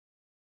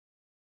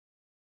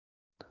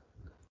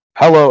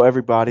Hello,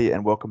 everybody,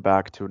 and welcome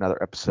back to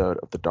another episode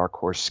of the Dark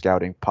Horse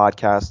Scouting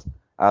Podcast.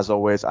 As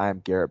always, I am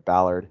Garrett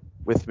Ballard.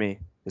 With me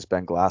is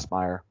Ben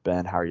Glassmeyer.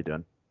 Ben, how are you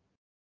doing?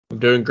 I'm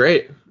doing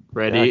great. Yeah,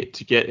 Ready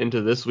to get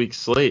into this week's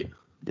slate.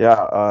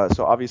 yeah.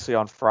 So obviously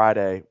on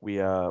Friday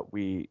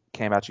we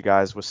came at you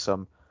guys with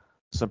some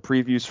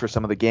previews for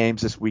some of the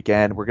games this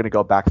weekend. We're gonna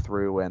go back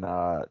through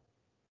and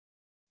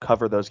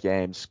cover those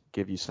games,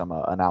 give you some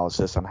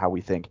analysis on how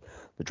we think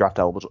the draft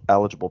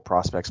eligible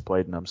prospects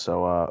played in them.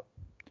 So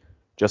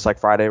just like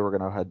Friday, we're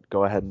gonna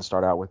go ahead and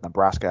start out with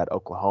Nebraska at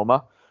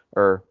Oklahoma,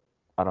 or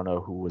I don't know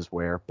who was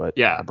where, but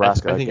Yeah,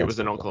 Nebraska I think it was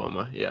against in Oklahoma.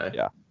 Oklahoma. Yeah.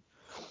 Yeah.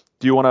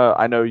 Do you want to?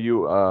 I know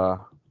you.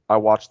 I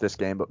watched this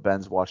game, but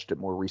Ben's watched it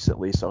more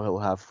recently, so he'll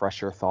have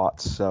fresher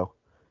thoughts. So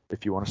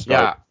if you want to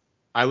start. Yeah,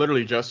 I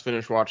literally just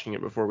finished watching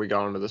it before we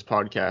got onto this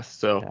podcast.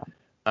 So,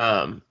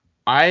 Yeah. um,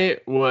 I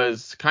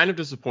was kind of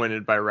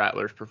disappointed by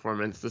Rattler's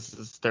performance. This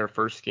is their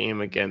first game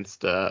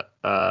against a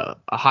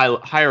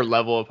higher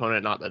level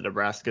opponent. Not that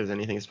Nebraska is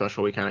anything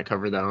special. We kind of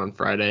covered that on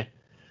Friday.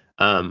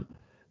 Um,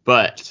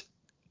 but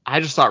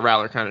I just thought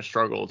Rattler kind of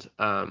struggled.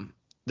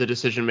 The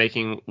decision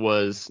making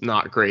was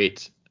not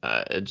great.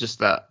 Just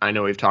that I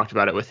know we've talked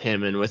about it with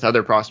him and with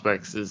other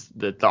prospects is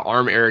that the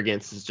arm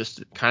arrogance is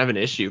just kind of an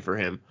issue for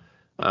him.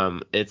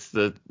 It's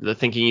the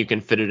thinking you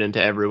can fit it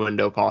into every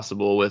window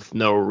possible with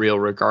no real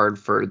regard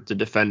for the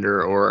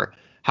defender or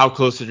how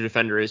close the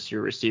defender is to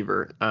your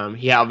receiver.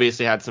 He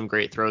obviously had some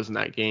great throws in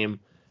that game.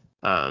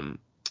 Um,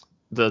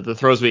 the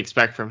throws we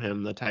expect from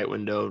him, the tight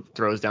window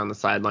throws down the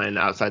sideline,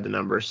 outside the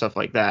numbers, stuff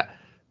like that.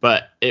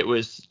 But it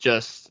was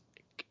just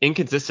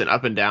inconsistent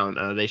up and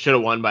down. They should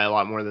have won by a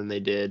lot more than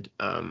they did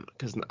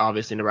because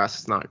obviously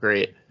Nebraska's not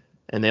great,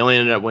 and they only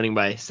ended up winning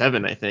by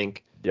 7, I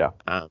think. Yeah.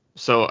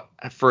 So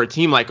for a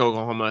team like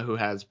Oklahoma who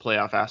has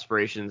playoff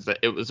aspirations, that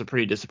it was a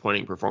pretty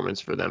disappointing performance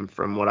for them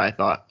from what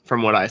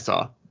I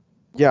saw.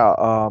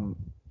 Yeah.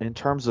 In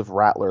terms of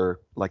Rattler,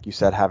 like you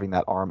said, having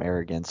that arm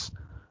arrogance.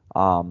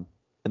 Um,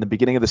 in the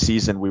beginning of the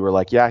season, we were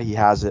like, yeah, he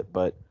has it,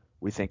 but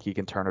we think he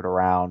can turn it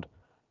around.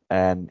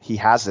 And he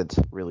hasn't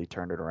really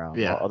turned it around. While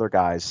Yeah. other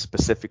guys,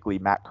 specifically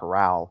Matt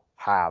Corral,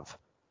 have.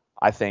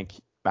 I think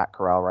Matt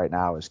Corral right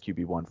now is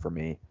QB1 for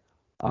me.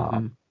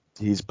 hmm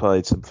He's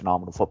played some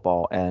phenomenal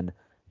football, and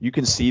you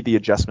can see the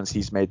adjustments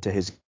he's made to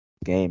his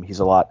game. He's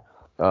a lot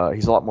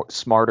more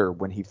smarter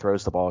when he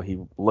throws the ball. He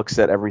looks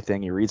at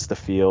everything. He reads the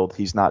field.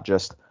 He's not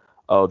just,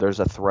 oh, there's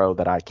a throw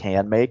that I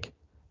can make.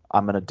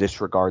 I'm going to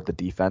disregard the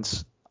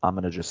defense. I'm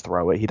going to just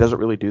throw it. He doesn't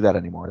really do that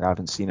anymore. I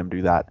haven't seen him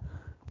do that.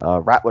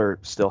 Rattler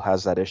still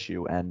has that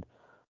issue, and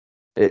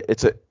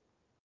it's a.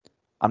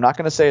 I'm not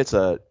going to say it's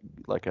the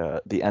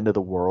end of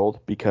the world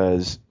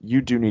because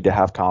you do need to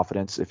have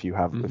confidence if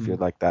hmm you're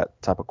like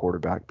that type of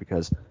quarterback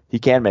because he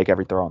can make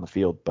every throw on the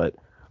field, but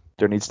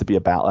there needs to be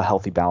a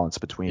healthy balance Yeah.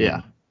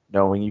 between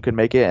knowing you can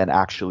make it and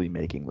actually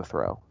making the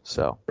throw.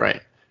 So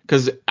Right.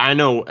 Because I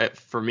know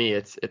for me,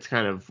 it's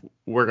kind of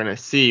we're gonna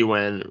see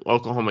when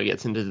Oklahoma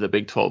gets into the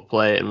Big 12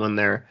 play and when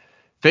they're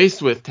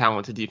faced with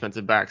talented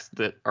defensive backs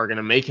that are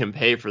gonna make him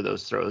pay for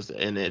those throws,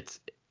 and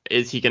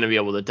is he gonna be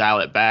able to dial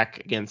it back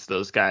against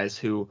those guys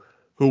who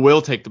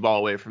will take the ball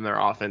away from their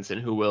offense and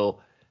who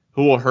will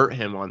hurt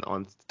him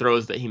on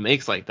throws that he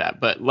makes like that.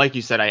 But like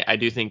you said, I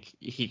do think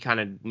he kind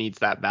of needs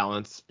that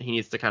balance. He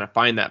needs to kind of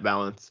find that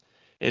balance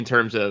in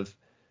terms of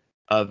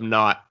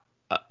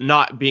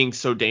not being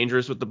so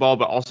dangerous with the ball,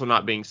 but also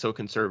not being so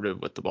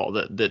conservative with the ball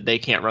that they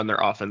can't run their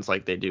offense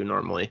like they do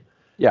normally.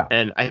 yeah,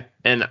 And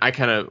I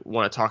kind of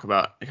want to talk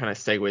about, it kind of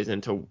segues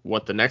into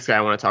what the next guy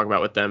I want to talk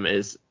about with them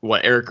is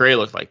what Eric Gray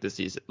looked like this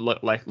season,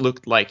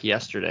 looked like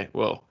yesterday.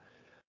 Whoa.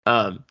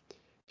 Um,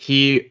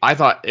 I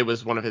thought it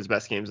was one of his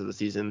best games of the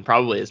season,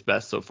 probably his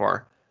best so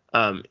far.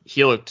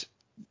 He looked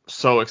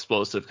so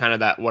explosive, kind of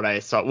that what I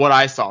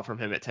saw from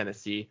him at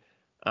Tennessee.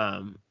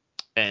 Um,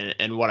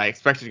 and what I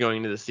expected going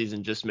into the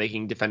season, just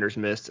making defenders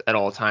miss at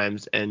all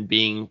times and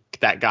being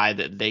that guy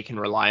that they can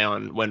rely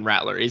on when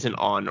Rattler isn't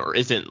on or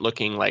isn't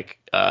looking like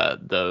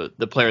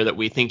the player that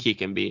we think he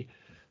can be.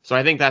 So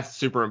I think that's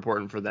super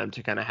important for them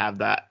to kind of have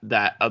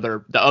the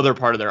other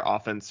part of their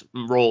offense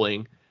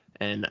rolling.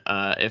 And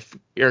if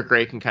Eric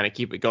Gray can kind of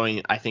keep it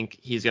going, I think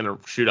he's going to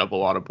shoot up a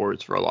lot of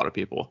boards for a lot of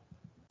people.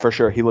 for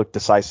sure. He looked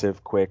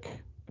decisive, quick,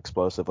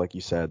 explosive, like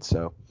you said.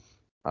 So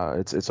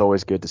it's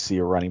always good to see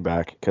a running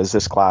back because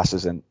this class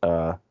isn't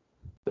the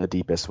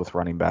deepest with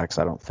running backs,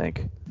 I don't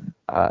think,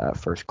 at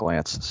first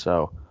glance.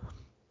 So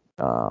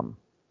um,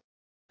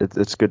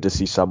 it's good to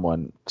see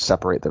someone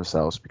separate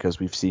themselves because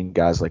we've seen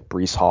guys like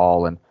Brees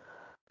Hall and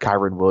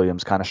Kyron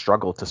Williams kind of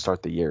struggle to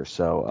start the year.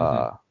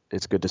 So hmm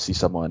it's good to see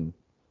someone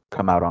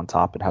come out on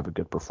top and have a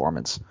good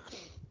performance.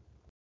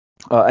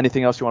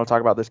 Anything else you want to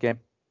talk about this game?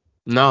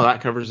 No,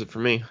 that covers it for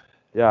me.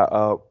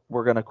 Yeah,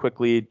 we're going to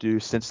quickly do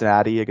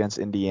Cincinnati against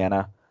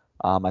Indiana.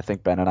 I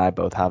think Ben and I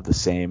both have the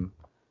same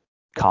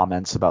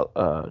comments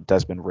about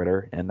Desmond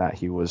Ritter and that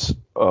he was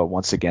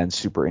once again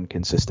super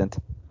inconsistent.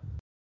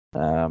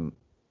 Um,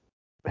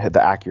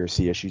 the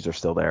accuracy issues are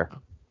still there,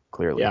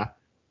 clearly. Yeah.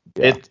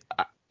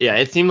 Yeah.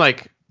 It seemed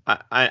like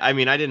I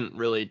mean, I didn't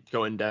really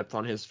go in depth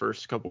on his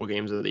first couple of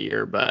games of the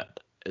year, but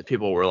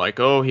people were like,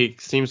 oh,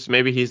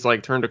 maybe he's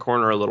like turned a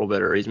corner a little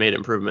bit or he's made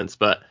improvements.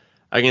 But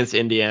against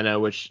Indiana,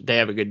 which they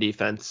have a good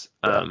defense,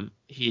 Yeah.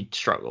 he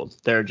struggled.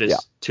 There are Yeah.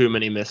 just too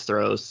many missed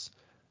throws,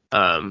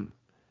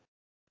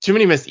 too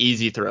many missed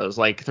easy throws,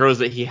 like throws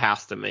that he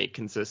has to make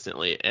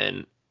consistently.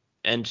 And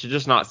to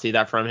just not see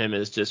that from him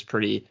is just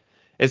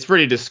it's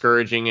pretty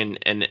discouraging.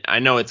 And I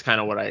know it's kind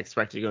of what I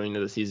expected going into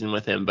the season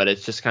with him, but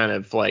it's just kind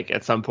of like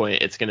at some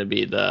point it's going to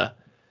be the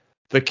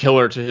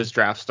killer to his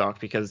draft stock,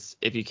 because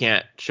if you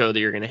can't show that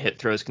you're going to hit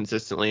throws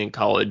consistently in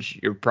college,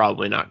 you're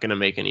probably not going to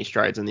make any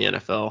strides in the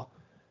NFL.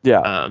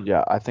 Yeah. Um,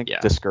 Yeah. I think yeah.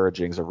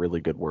 discouraging is a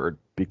really good word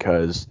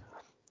because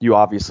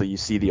you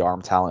see the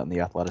arm talent and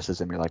the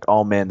athleticism. You're like,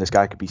 oh man, this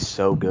guy could be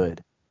so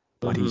good,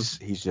 but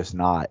Mm-hmm. he's just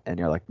not. And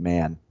you're like,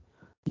 man,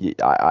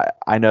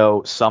 I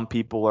know some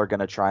people are going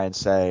to try and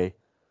say,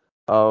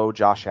 oh,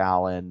 Josh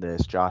Allen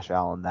this, Josh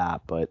Allen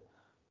that, but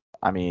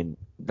I mean,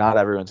 not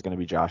everyone's going to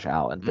be Josh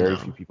Allen. Very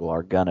few No. people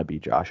are going to be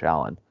Josh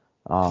Allen.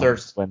 When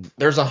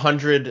There's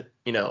 100,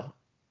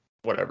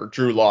 whatever,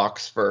 Drew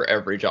Locks for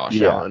every Josh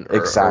Yeah, Allen or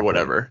exactly.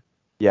 whatever.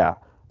 Yeah.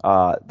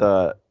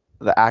 The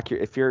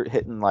accurate if you're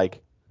hitting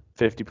like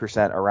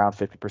 50% around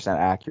 50%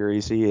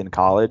 accuracy in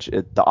college,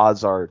 the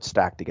odds are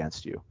stacked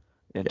against you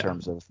in Yeah.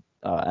 terms of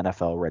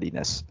NFL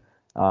readiness.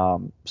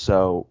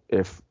 So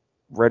if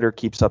Ritter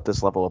keeps up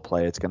this level of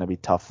play, it's going to be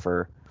tough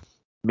for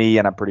me,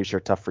 and I'm pretty sure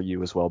tough for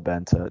you as well,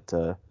 Ben,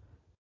 to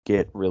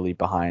get really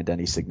behind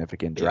any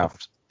significant Yeah.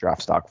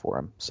 draft stock for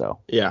him. So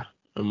Yeah.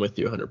 I'm with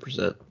you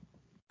 100%.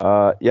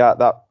 yeah,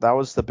 that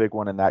was the big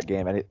one in that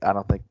game. I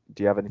don't think.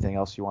 Do you have anything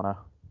else you want to?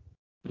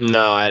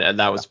 No,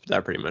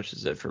 that pretty much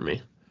is it for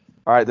me.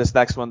 All right, this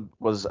next one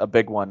was a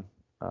big one.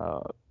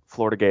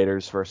 Florida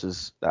Gators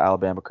versus the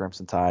Alabama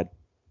Crimson Tide.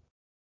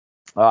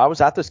 I was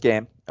at this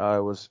game.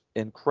 It was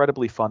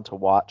incredibly fun to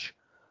watch.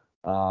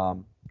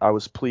 I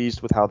was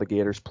pleased with how the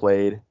Gators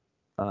played.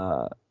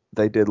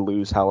 They did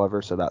lose,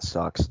 however, so that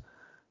sucks.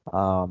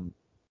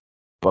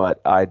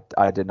 But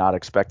I did not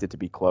expect it to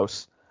be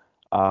close.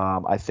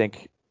 I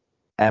think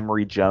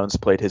Emory Jones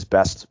played his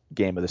best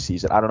game of the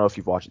season. I don't know if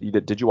you've watched.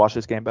 Did you watch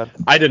this game, Ben?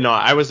 I did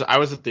not. I was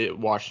at the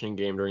Washington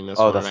game during this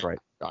Oh, one, and I that's right.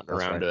 haven't gotten That's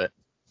around right. to it.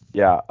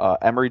 Yeah,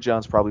 Emory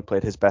Jones probably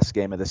played his best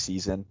game of the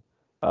season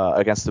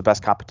against the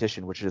best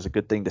competition, which is a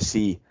good thing to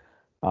see.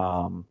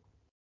 Um,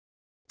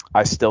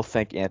 I still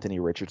think Anthony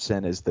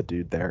Richardson is the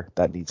dude there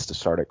that needs to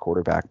start at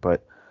quarterback.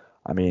 But,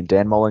 I mean,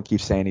 Dan Mullen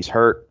keeps saying he's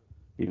hurt.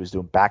 He was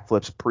doing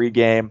backflips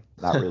pregame.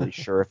 Not really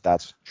sure if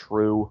that's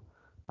true.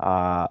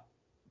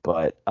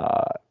 But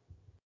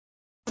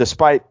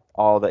despite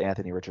all the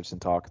Anthony Richardson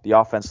talk, the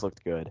offense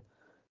looked good.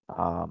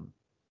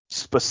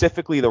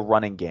 Specifically the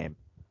running game.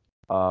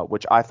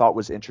 Which I thought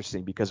was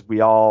interesting because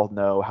we all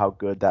know how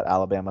good that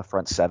Alabama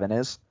front seven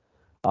is.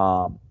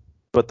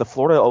 But the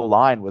Florida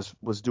O-line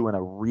was doing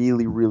a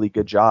really, really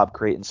good job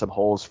creating some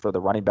holes for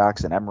the running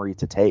backs and Emory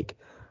to take.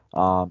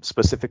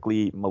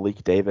 Specifically,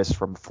 Malik Davis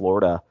from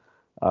Florida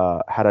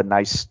had a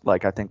nice,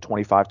 like I think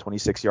 25,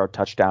 26-yard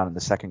touchdown in the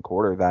second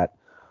quarter that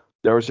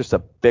there was just a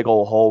big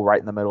old hole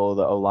right in the middle of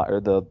the O-line or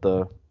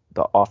the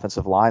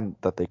offensive line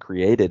that they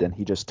created, and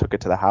he just took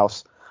it to the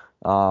house.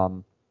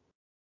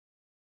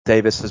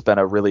 Davis has been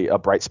a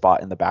bright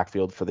spot in the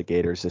backfield for the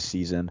Gators this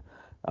season.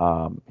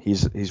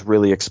 He's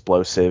really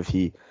explosive.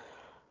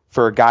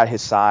 For a guy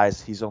his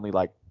size, he's only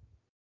like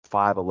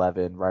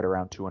 5'11", right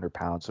around 200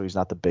 pounds, so he's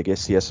not the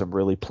biggest. He has some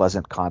really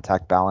pleasant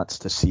contact balance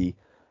to see,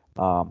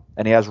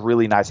 and he has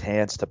really nice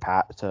hands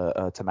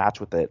to match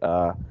with it.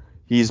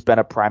 He's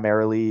been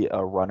primarily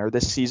a runner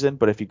this season,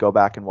 but if you go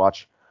back and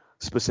watch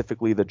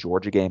specifically the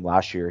Georgia game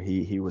last year,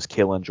 he was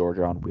killing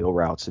Georgia on wheel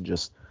routes and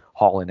just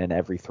hauling in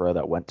every throw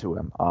that went to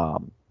him.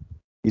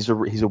 He's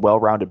a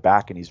well-rounded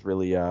back, and he's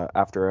really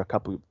after a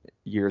couple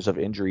years of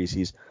injuries,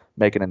 he's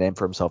making a name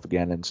for himself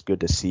again, and it's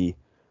good to see.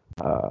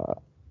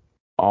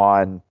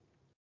 On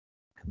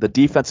the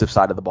defensive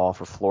side of the ball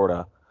for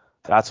Florida,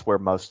 that's where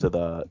most of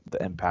the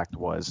impact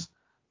was.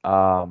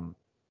 Kyer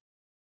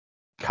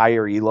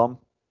Elam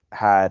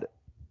had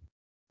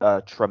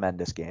a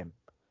tremendous game.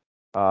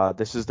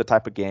 This is the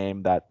type of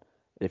game that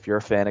if you're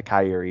a fan of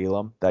Kyer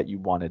Elam that you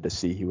wanted to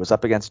see. He was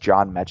up against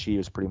John Mechie. He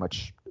was pretty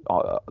much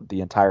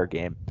the entire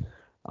game.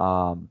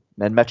 And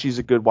Mechie's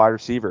a good wide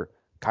receiver.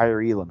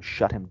 Kyer Elam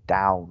shut him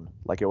down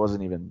like it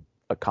wasn't even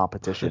a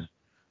competition.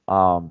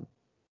 Elam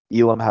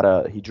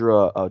he drew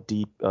a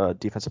deep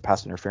defensive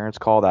pass interference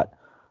call that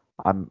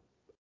I'm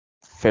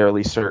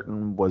fairly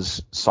certain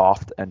was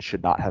soft and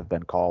should not have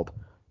been called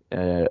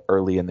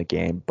early in the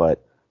game,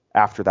 but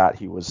after that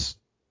he was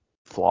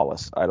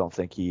flawless. I don't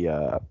think he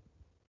had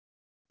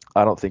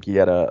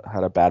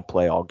a bad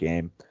play all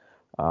game.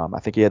 I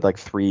think he had like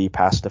 3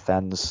 pass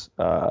defends.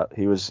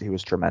 He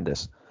was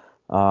tremendous.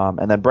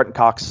 And then Brenton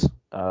Cox,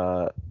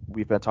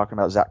 we've been talking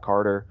about Zach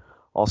Carter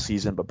all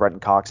season, but Brenton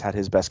Cox had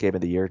his best game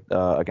of the year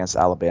against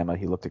Alabama.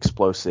 He looked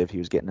explosive. He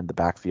was getting in the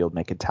backfield,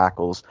 making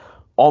tackles.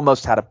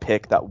 Almost had a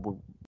pick that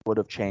would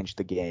have changed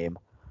the game.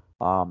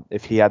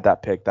 If he had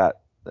that pick,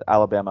 that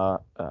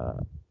Alabama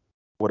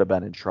would have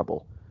been in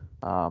trouble.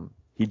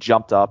 He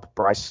jumped up.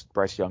 Bryce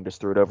Young just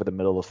threw it over the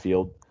middle of the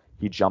field.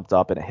 He jumped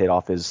up and it hit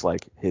off his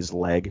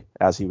leg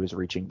as he was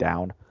reaching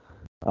down.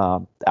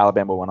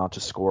 Alabama went on to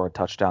score a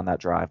touchdown that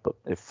drive, but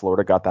if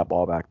Florida got that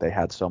ball back, they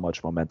had so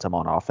much momentum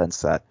on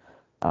offense that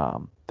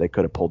they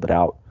could have pulled it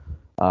out.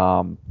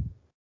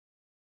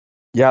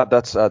 Yeah,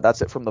 that's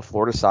it from the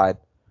Florida side.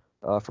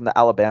 From the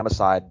Alabama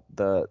side,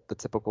 the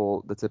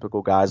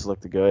typical guys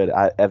looked good.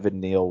 Evan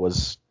Neal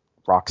was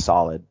rock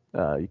solid.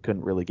 You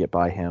couldn't really get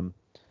by him.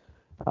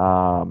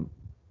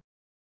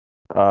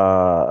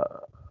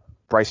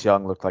 Bryce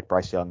Young looked like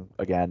Bryce Young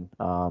again.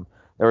 There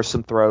were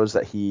some throws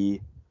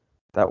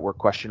that were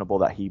questionable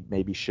that he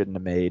maybe shouldn't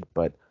have made,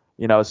 but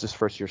it's his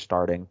first year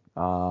starting.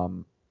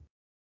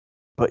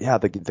 But yeah,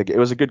 it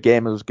was a good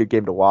game. It was a good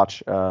game to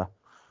watch.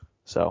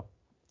 So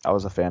I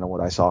was a fan of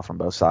what I saw from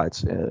both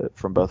sides,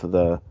 from both of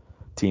the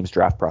teams'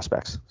 draft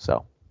prospects.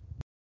 So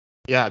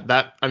Yeah,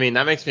 that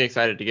makes me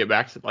excited to get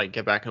back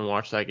and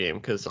watch that game,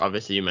 because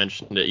obviously you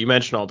mentioned it. You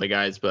mentioned all the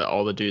guys, but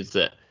all the dudes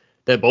that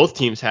both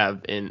teams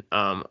have in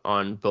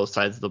on both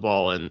sides of the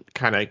ball, and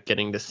kind of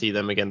getting to see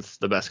them against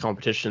the best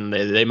competition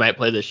they might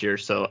play this year.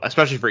 So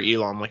especially for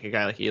Elam, like a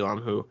guy like Elam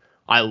who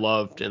I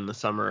loved in the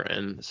summer,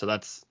 and so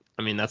that's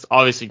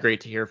obviously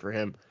great to hear for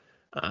him,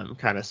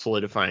 kind of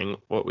solidifying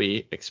what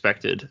we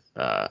expected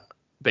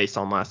based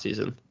on last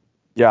season.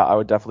 yeah, I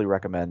would definitely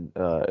recommend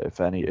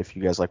if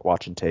you guys like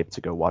watching tape,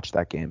 to go watch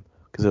that game,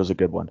 because it was a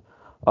good one.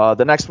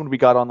 The next one we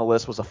got on the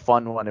list was a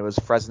fun one. It was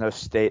Fresno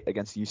State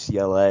against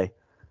UCLA.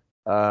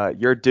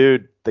 Your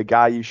dude, the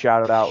guy you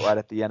shouted out right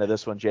at the end of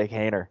this one, Jake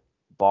Haener,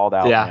 balled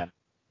out, Yeah, man.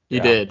 he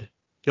Yeah, did.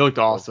 He looked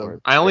go for awesome.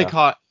 it.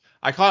 Yeah.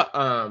 I caught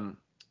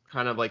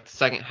kind of like the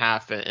second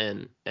half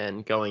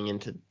and going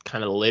into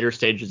kind of the later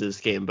stages of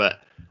this game, but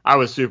I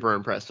was super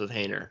impressed with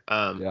Haener.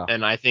 Yeah.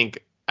 And I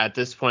think at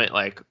this point,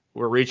 like,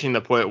 we're reaching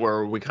the point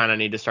where we kind of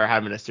need to start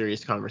having a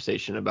serious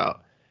conversation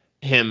about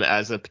him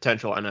as a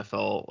potential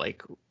NFL,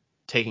 like,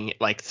 taking,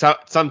 like,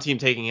 some team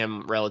taking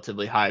him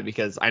relatively high,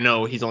 because I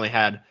know he's only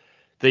had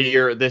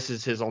this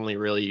is his only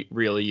really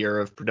real year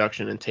of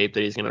production and tape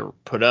that he's going to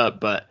put up,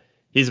 but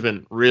he's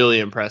been really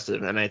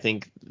impressive, and I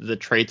think the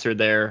traits are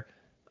there.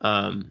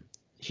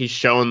 He's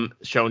shown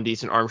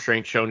decent arm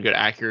strength, shown good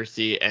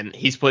accuracy, and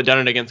he's done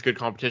it against good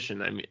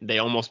competition. I mean, they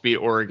almost beat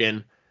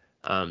Oregon.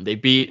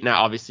 They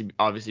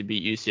obviously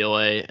beat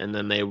UCLA, and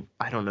then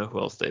I don't know who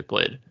else they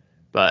played,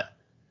 but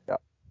Yeah.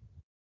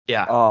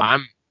 yeah,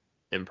 I'm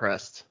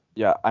impressed.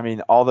 Yeah, I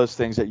mean, all those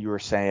things that you were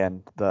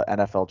saying, the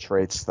NFL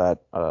traits that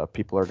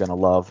people are going to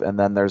love, and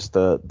then there's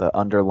the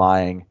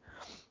underlying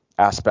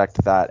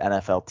aspect that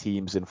NFL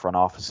teams and front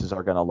offices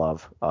are going to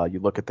love. You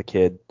look at the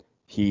kid,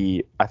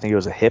 I think it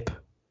was a hip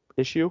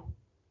issue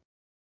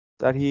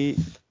that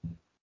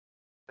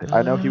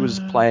I know he was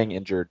playing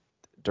injured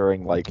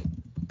during like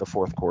the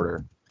fourth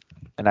quarter,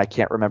 and I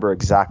can't remember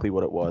exactly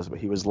what it was, but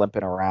he was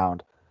limping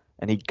around,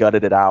 and he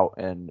gutted it out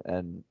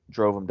and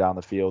drove him down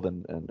the field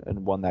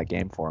and won that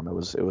game for him. It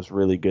was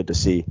really good to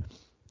see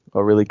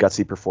a really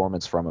gutsy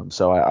performance from him.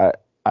 So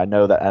I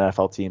know that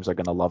NFL teams are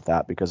going to love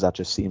that, because that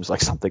just seems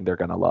like something they're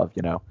going to love,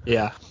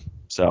 Yeah.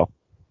 So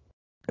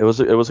it was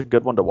a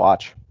good one to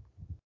watch.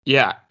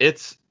 Yeah,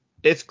 it's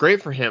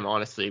great for him,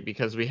 honestly,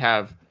 because we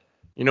have,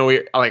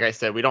 we, like I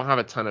said, we don't have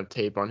a ton of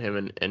tape on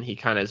him, and he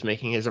kind of is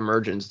making his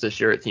emergence this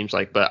year, it seems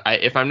like. But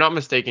if I'm not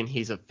mistaken,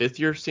 he's a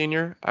fifth-year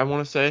senior, I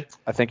want to say.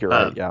 I think you're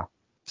right. Yeah.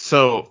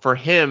 So for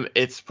him,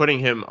 it's putting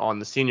him on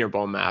the Senior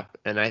Bowl map,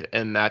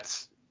 and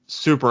that's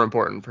super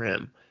important for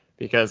him,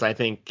 because I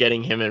think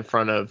getting him in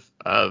front of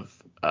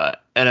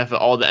NFL,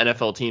 all the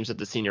NFL teams at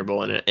the Senior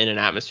Bowl in an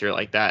atmosphere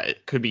like that,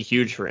 it could be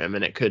huge for him,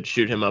 and it could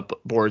shoot him up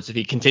boards if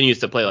he continues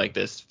to play like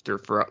this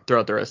throughout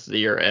the rest of the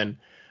year. And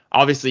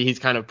obviously, he's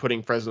kind of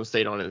putting Fresno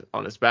State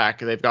on his back.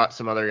 They've got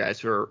some other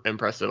guys who are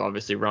impressive,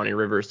 obviously Ronnie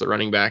Rivers, the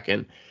running back,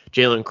 and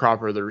Jalen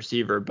Cropper, the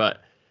receiver,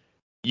 but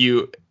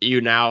you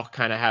now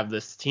kind of have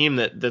this team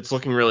that's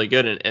looking really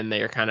good, and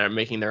they are kind of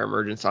making their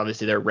emergence.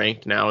 Obviously, they're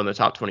ranked now in the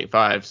top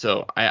 25,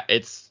 so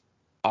it's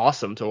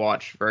awesome to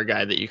watch for a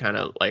guy that you kind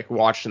of like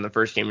watched in the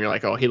first game. You're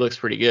like, oh, he looks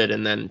pretty good,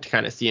 and then to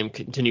kind of see him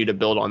continue to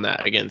build on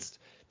that against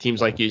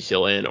teams like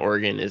UCLA and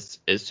Oregon is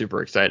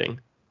super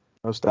exciting.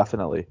 Most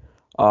definitely.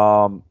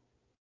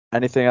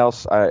 Anything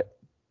else? I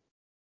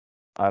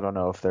don't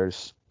know if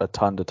there's a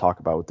ton to talk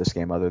about with this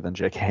game other than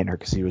Jake Haener,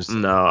 because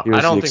No, he I was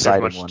the don't think there's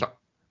exciting much. one.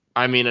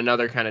 I mean,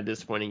 another kind of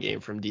disappointing game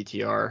from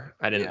DTR.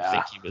 I didn't Yeah.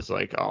 think he was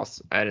like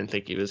awesome. I didn't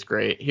think he was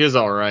great. He was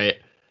all right.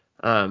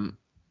 Um,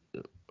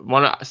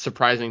 One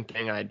surprising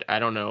thing, I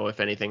don't know if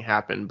anything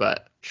happened,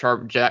 but Zach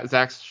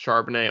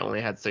Charbonnet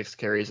only had 6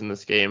 carries in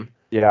this game.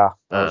 Yeah,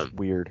 that was Um,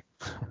 weird.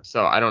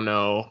 so I don't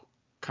know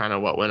kind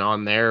of what went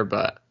on there,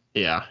 but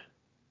yeah.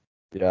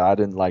 Yeah, I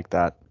didn't like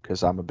that,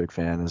 because I'm a big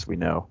fan, as we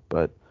know.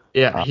 But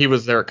Yeah, uh, he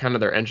was their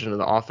engine of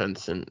the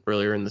offense and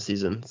earlier in the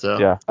season. So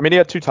yeah, I mean, he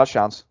had 2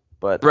 touchdowns,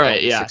 but right,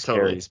 only yeah, six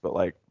totally. carries. But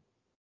like,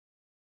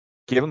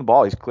 give him the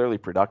ball. He's clearly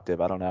productive.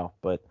 I don't know,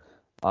 but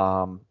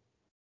um,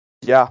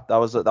 yeah, that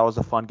was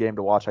a fun game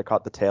to watch. I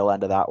caught the tail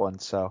end of that one,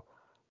 so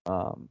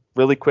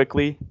Really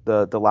quickly,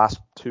 the last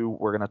two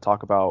we're going to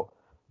talk about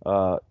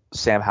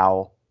Sam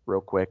Howell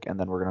real quick, and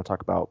then we're going to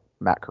talk about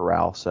Matt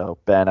Corral. So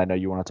Ben, I know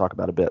you want to talk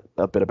about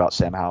a bit about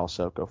Sam Howell,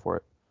 so go for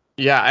it.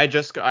 Yeah, I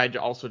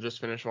also just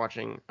finished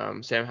watching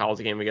Sam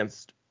Howell's game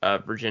against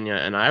Virginia,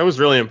 and I was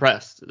really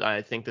impressed.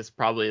 I think this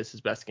probably is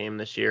his best game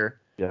this year.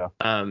 Yeah,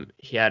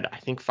 He had, I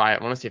think, I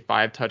want to say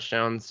five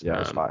touchdowns. yeah,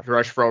 it's five. He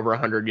rushed for over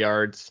 100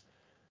 yards.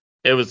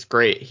 It was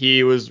great.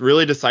 He was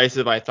really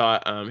decisive. I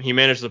thought he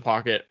managed the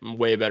pocket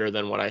way better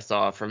than what I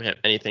saw from him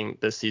anything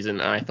this season.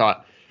 And I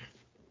thought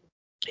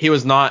he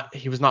was not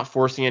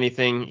forcing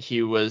anything.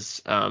 He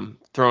was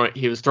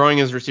throwing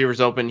his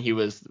receivers open. He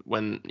was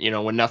when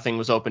nothing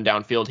was open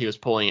downfield, he was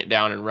pulling it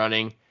down and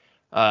running.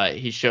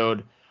 He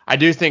showed. I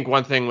do think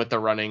one thing with the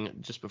running,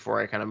 just before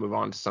I kind of move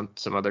on to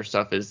some other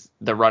stuff, is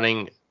the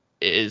running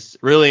is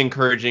really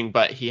encouraging,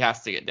 but he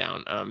has to get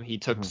down. He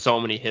took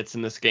so many hits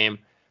in this game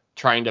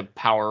trying to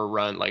power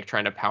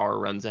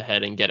runs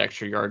ahead and get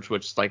extra yards,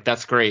 which like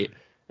that's great.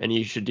 And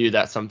you should do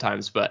that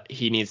sometimes, but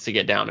he needs to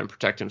get down and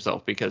protect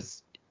himself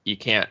because you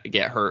can't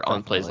get hurt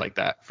on plays Definitely, like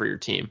that for your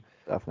team.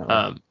 definitely.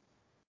 Um,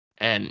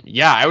 and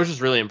yeah, I was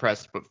just really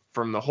impressed, but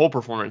from the whole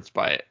performance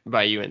by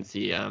UNC.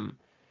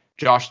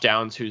 Josh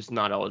Downs, who's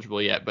not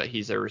eligible yet, but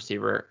he's a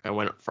receiver,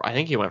 I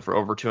think he went for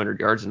over 200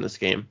 yards in this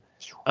game.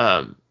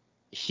 Um,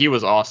 he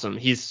was awesome.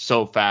 He's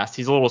so fast.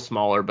 He's a little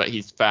smaller, but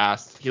he's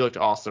fast. He looked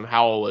awesome.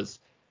 Howell was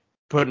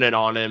putting it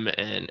on him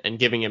and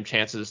giving him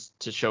chances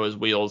to show his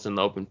wheels in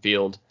the open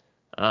field.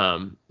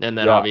 And then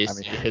Yeah, I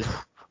obviously mean,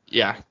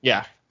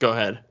 yeah, go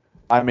ahead.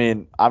 I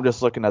mean, I'm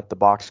just looking at the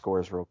box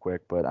scores real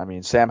quick, but I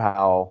mean, Sam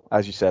Howell,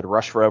 as you said,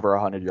 rushed for over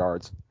 100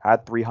 yards,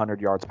 had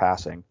 300 yards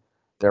passing.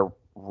 Their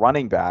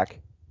running back,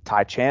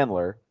 Ty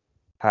Chandler,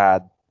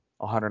 had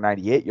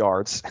 198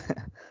 yards,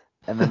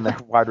 and then their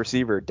wide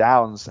receiver,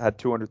 Downs, had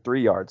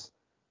 203 yards.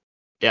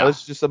 That Yeah.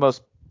 was just the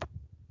most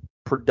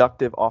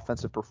productive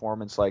offensive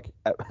performance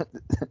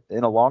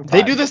in a long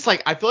They do time. this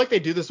I feel like they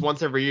do this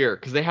once every year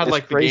because they had It's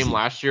like the game crazy.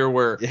 last year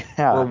where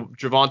Yeah,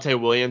 Javonte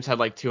Williams had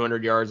like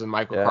 200 yards and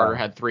Michael Carter yeah,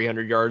 had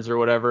 300 yards or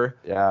whatever.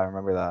 yeah. I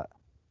remember that.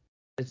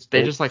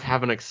 They It just like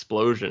have an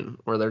explosion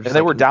where they're and just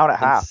they like were down at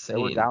half. They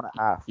were insane. down at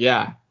half.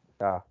 Yeah.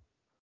 Yeah.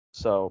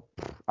 So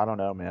I don't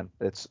know, man.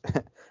 It's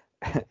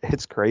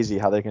it's crazy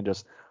how they can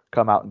just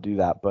come out and do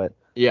that. But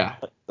Yeah.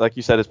 like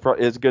you said,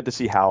 it's good to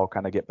see Howell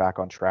kind of get back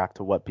on track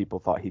to what people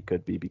thought he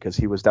could be because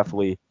he was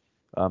definitely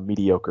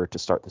mediocre to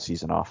start the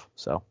season off.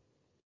 So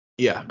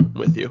Yeah,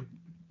 with you.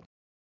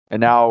 and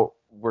now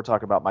we're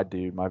talking about my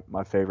dude,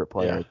 my favorite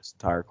player Yeah. in this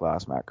entire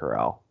class, Matt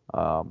Corral.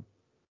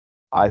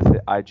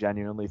 I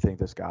genuinely think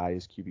this guy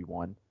is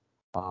QB1.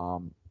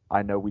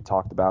 I know we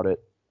talked about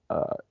it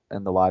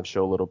in the live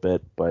show a little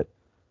bit, but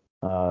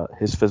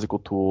his physical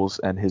tools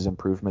and his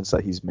improvements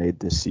that he's made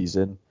this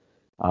season,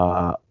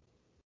 uh,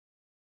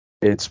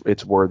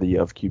 it's worthy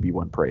of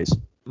QB1 praise.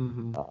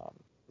 Hmm. Um,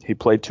 he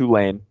played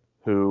Tulane,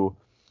 who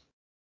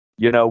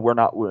we're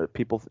not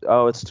people.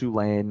 Oh, it's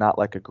Tulane, not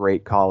like a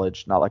great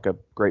college, not like a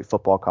great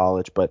football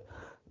college, but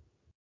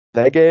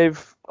they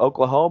gave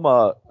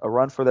Oklahoma a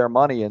run for their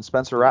money, and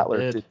Spencer They Rattler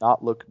did. did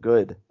not look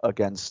good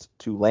against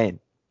Tulane.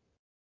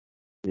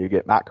 You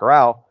get Matt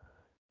Corral,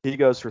 he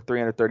goes for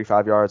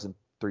 335 yards and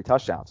three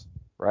touchdowns,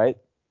 right?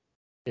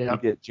 You Yeah.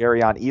 get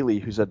Jerrion Ely,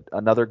 who's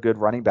another good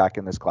running back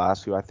in this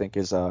class, who I think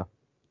is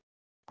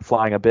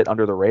flying a bit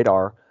under the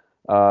radar.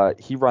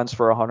 He runs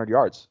for 100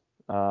 yards.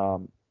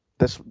 Um,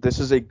 this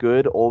is a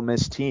good Ole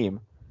Miss team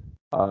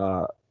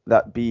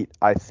that beat,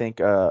 I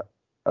think, a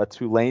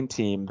Tulane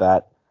team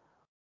that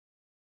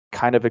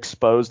kind of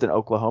exposed an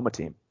Oklahoma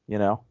team.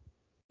 Yeah.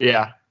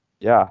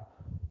 Yeah.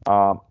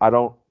 I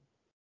don't.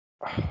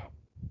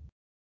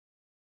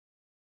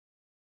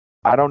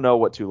 I don't know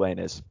what Tulane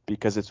is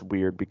because it's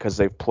weird because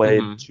they've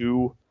played Hmm.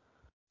 two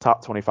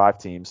top 25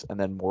 teams and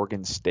then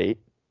Morgan State,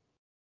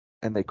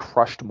 and they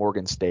crushed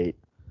Morgan State,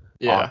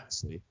 Yeah.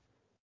 honestly.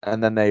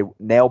 And then they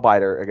nail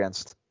biter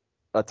against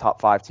a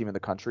top 5 team in the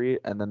country,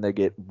 and then they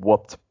get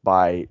whooped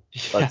by a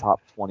Yeah.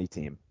 top 20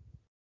 team.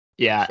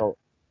 Yeah. So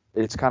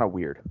it's kind of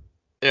weird.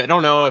 I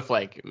don't know if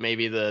like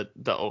maybe the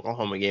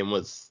Oklahoma game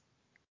was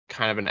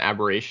kind of an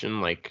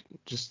aberration, like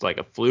just like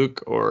a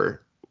fluke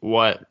or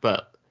what,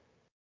 but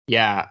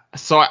yeah.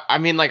 So I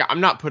mean, like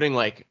I'm not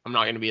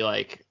gonna be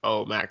like,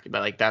 oh Mac,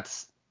 but like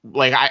that's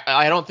like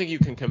I don't think you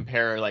can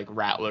compare like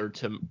Rattler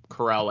to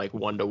Corral like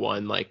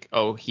 1-to-1. Like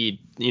oh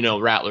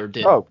Rattler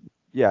did. Oh,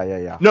 yeah, yeah,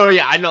 yeah. No,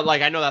 yeah, I know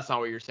that's not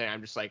what you're saying.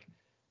 I'm just like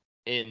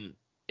in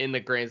in the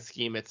grand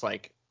scheme, it's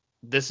like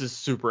this is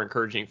super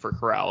encouraging for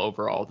Corral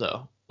overall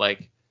though.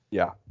 Like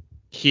Yeah.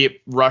 he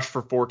rushed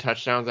for 4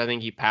 touchdowns. I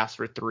think he passed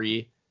for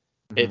 3.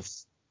 Hmm.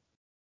 It's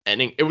and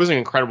it was an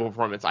incredible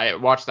performance. I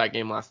watched that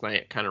game last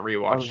night, kind of Oh,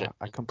 rewatched yeah. it.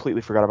 I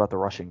completely forgot about the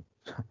rushing.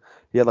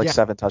 He had like Yeah,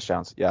 7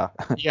 touchdowns. Yeah.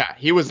 yeah,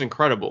 he was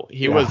incredible.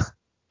 He Yeah. was.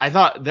 I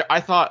thought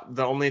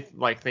the only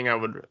like thing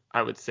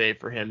I would say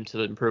for him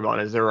to improve on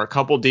is there were a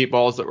couple deep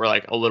balls that were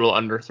like a little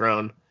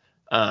underthrown,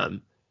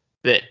 um,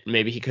 that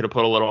maybe he could have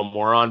put a little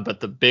more on. But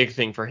the big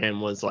thing for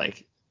him was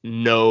like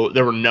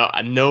there were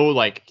no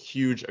like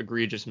huge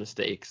egregious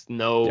mistakes.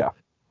 No Yeah.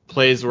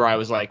 plays where I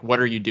was like, what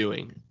are you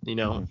doing?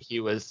 Mhm.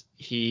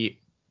 He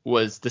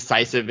was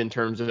decisive in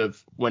terms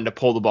of when to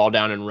pull the ball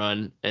down and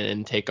run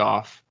and take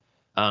off.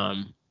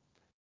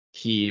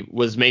 He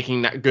was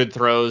making that good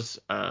throws.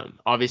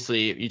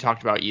 Obviously, you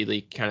talked about Ely,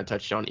 kind of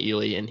touched on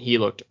Ely, and he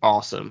looked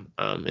awesome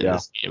in Yeah.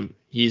 this game.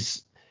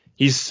 He's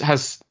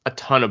has a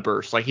ton of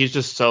burst. Like he's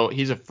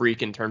a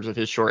freak in terms of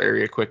his short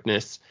area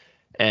quickness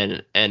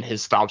and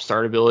his stop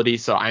start ability.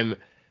 So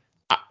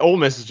Ole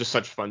Miss is just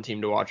such a fun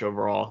team to watch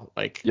overall.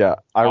 Like Yeah.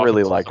 I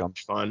really offense is like so him.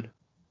 much fun.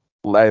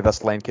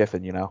 That's Lane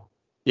Kiffin, you know.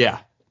 Yeah.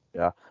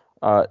 Yeah.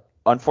 Uh,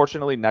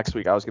 Unfortunately, next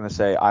week I was gonna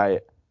say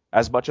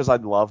as much as I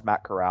love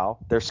Matt Corral,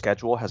 their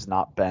schedule has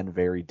not been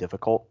very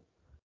difficult.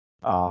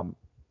 Um,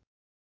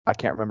 I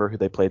can't remember who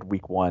they played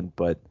week 1,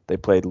 but they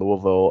played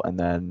Louisville and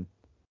then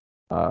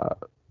uh,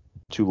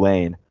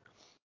 Tulane.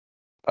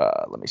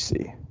 Let me see.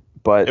 It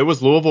But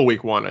was Louisville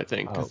week 1, I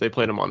think, because oh, they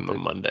played them on who the they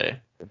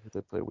Monday. who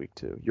they play week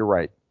 2? You're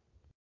right.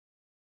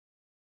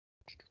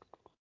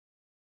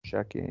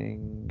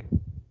 Checking.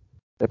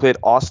 They played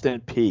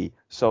Austin P.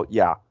 So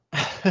yeah,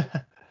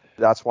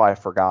 that's why I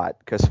forgot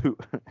because who's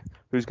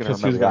gonna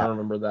Because who's remember gonna that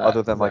remember that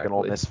other than like an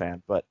Ole exactly? Miss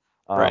fan? But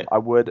Right. I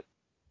would.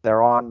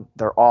 They're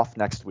off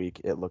next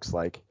week. It looks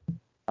like.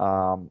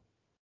 Um,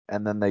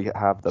 and then they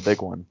have the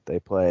big one. They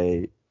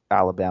play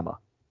Alabama.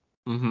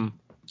 Mm-hmm.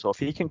 So if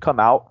he can come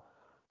out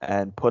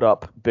and put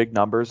up big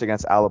numbers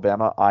against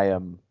Alabama, I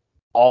am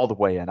all the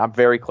way in. I'm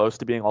very close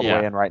to being all the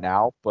way Yeah. in right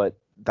now, but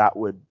that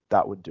would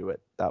do it.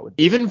 That would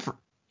do it. Even for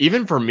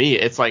even for me,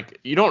 it's like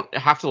you don't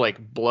have to like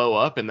blow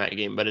up in that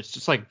game, but it's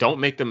just like don't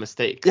make the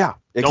mistake. Yeah,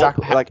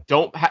 exactly. Like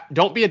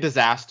Don't be a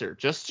disaster.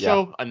 Just yeah,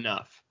 show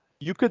enough.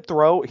 he could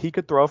throw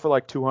for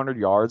like 200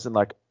 yards and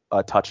like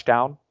a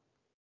touchdown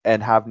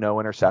and have no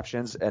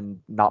interceptions and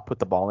not put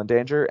the ball in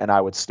danger, and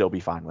I would still be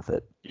fine with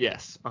it.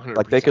 Yes,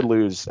 Like they could 100%.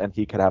 lose and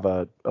he could have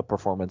a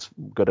performance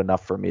good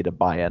enough for me to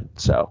buy in.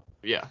 So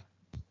Yeah.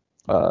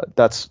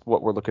 that's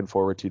what we're looking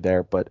forward to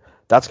there. But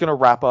that's going to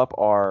wrap up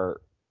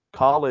our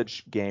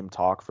college game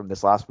talk from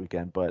this last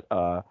weekend. But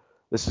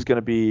this is going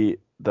to be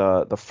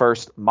the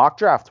first mock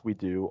draft we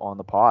do on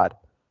the pod.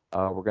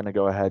 We're going to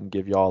go ahead and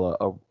give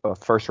y'all a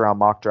first round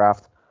mock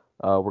draft.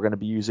 We're going to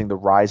be using the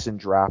Ryzen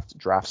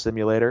draft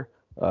simulator.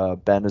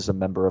 Ben is a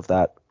member of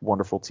that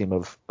wonderful team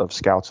of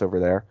scouts over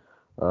there.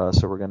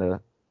 So we're going to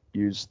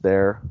use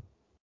their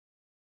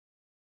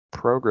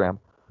program.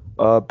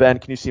 Ben,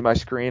 can you see my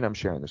screen? I'm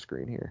sharing the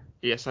screen here.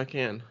 Yes, I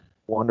can.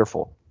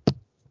 Wonderful.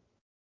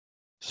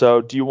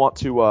 So do you want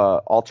to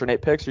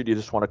alternate picks or do you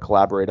just want to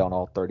collaborate on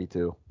all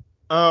 32?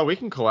 We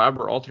can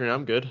collaborate. Alternate.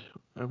 I'm good.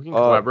 We can Uh,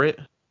 collaborate.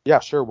 yeah,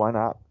 sure. Why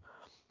not?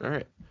 All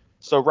right.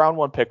 So round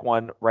one, pick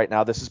one right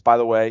now. This is, by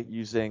the way,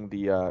 using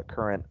the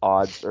current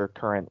odds or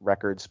current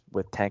records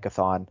with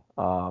Tankathon.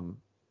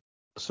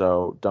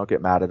 So don't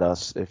get mad at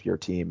us if your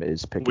team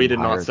is We picking did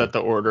not higher than set the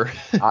order.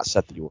 not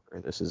set the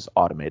order. This is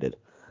automated.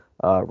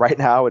 Right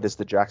now, it is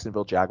the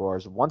Jacksonville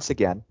Jaguars once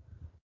again,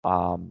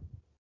 um,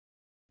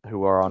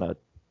 who are on a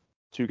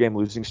 2-game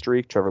losing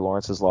streak. Trevor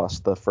Lawrence has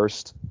lost the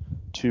first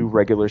 2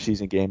 regular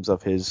season games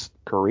of his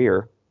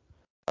career.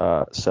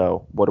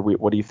 So what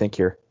do you think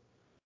here?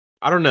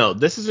 I don't know.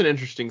 This is an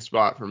interesting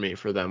spot for me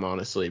for them,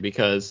 honestly,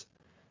 because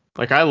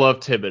like I love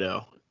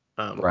Thibodeau,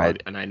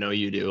 Right. and I know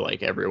you do,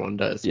 like everyone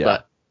does, Yeah.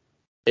 but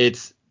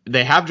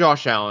they have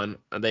Josh Allen.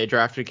 They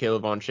drafted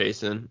Caleb on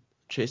Chason.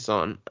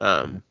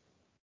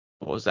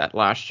 What was that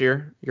last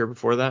year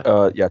before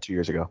that? Yeah, 2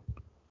 years ago.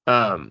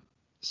 Um,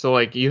 so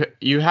like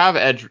you have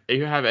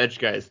edge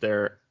guys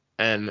there,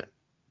 and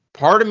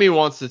part of me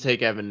wants to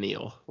take Evan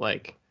Neal.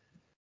 Like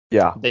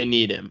Yeah. they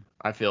need him.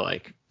 I feel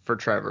like for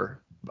Trevor.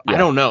 I Yeah.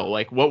 don't know.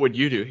 Like what would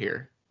you do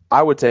here?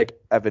 I would take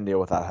Evan Neal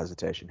without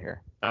hesitation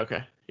here.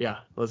 Okay, yeah,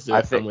 let's do I it.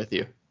 I'm think with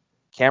you.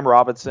 Cam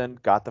Robinson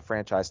got the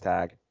franchise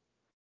tag.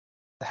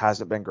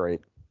 Hasn't been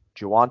great.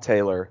 Juwan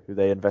Taylor, who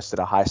they invested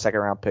a high second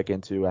round pick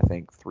into, I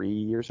think 3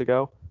 years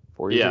ago,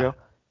 4 years Yeah, ago,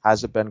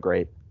 hasn't been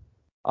great.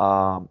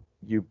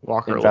 You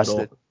Walker invested,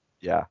 Little.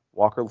 yeah,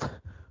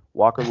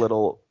 Walker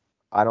Little,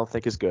 I don't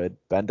think is good.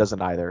 Ben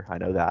doesn't either. I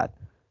know that.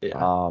 Yeah,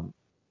 Um,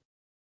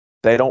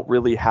 they don't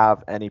really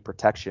have any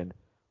protection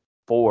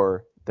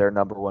for their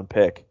number one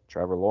pick,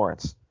 Trevor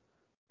Lawrence.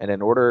 And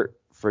in order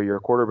for your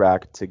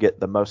quarterback to get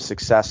the most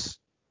success,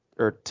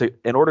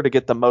 in order to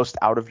get the most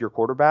out of your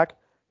quarterback,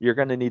 you're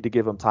going to need to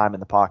give him time in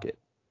the pocket.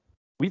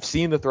 We've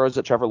seen the throws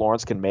that Trevor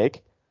Lawrence can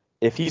make.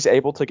 If he's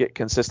able to get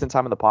consistent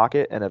time in the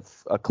pocket and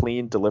a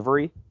clean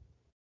delivery,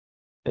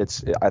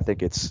 I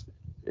think it's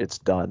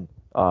done.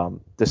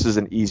 This is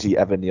an easy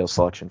Evan Neal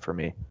selection for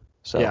me.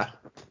 So yeah.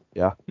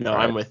 yeah, No, all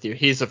I'm right, with you.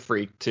 He's a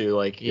freak too.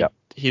 Like yeah,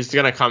 he's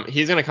gonna come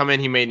in.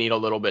 He may need a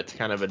little bit to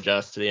kind of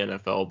adjust to the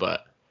NFL,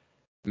 but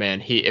man,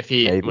 when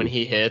maybe,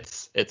 he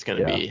hits, it's gonna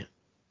yeah, be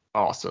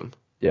awesome.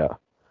 yeah.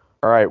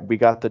 All right, we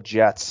got the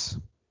Jets.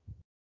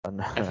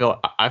 I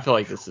feel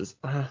like this is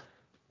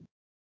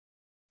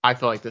I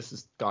feel like this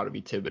has got to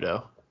be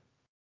Thibodeau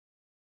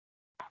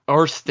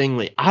or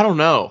Stingley. I don't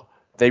know.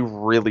 They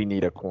really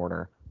need a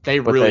corner. They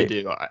but really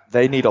do.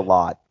 they need a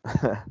lot.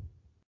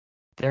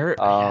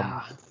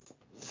 Yeah.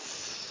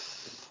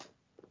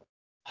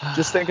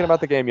 Just thinking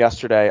about the game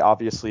yesterday,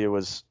 obviously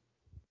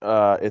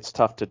it's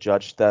tough to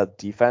judge the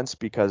defense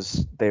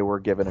because they were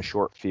given a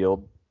short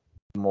field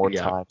more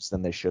Yeah. times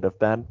than they should have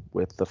been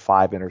with the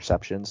 5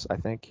 interceptions, I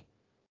think.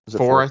 Was it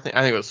 4? I think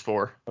it was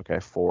 4. Okay,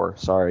 4.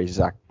 Sorry,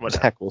 Zach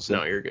Wilson.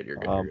 No, you're good. You're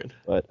good.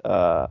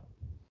 But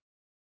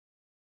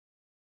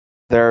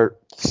their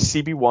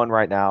CB1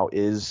 right now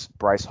is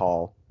Bryce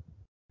Hall.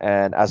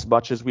 And as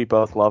much as we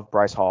both love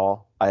Bryce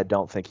Hall, I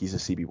don't think he's a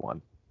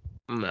CB1.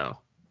 No.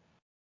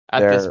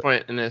 At this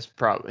point in his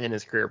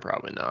career,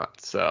 probably not.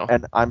 So.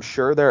 And I'm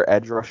sure their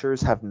edge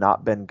rushers have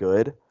not been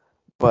good,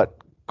 but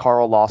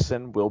Carl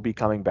Lawson will be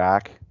coming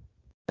back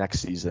next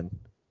season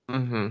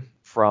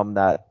from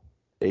that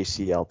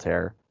ACL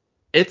tear.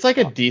 It's like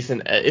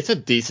it's a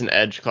decent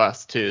edge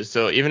class too.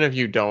 So even if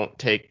you don't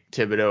take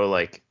Thibodeau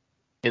like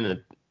in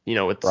the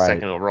with the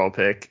second overall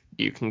pick,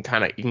 you can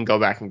go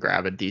back and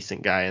grab a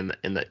decent guy in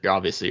the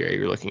obviously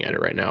you're looking at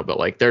it right now, but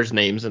like there's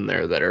names in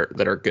there that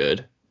are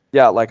good.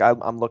 Yeah, like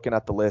I'm looking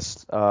at the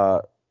list.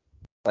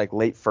 Like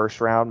late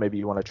first round, maybe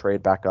you want to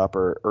trade back up,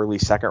 or early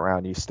second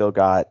round, you still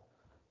got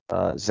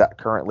Zach,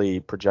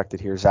 currently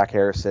projected here, Zach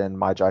Harrison,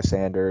 Myjai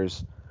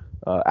Sanders,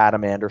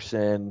 Adam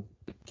Anderson,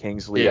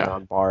 Kingsley,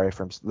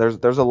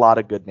 Enagbare. There's a lot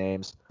of good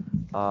names,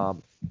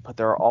 but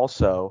there are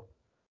also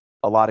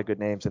a lot of good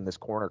names in this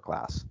corner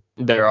class.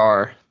 There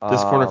are.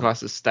 This corner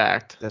class is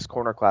stacked.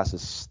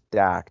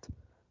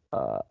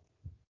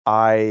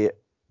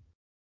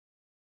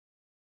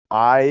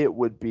 I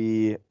would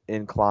be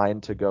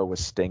inclined to go with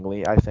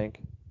Stingley, I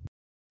think.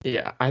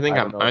 Yeah, I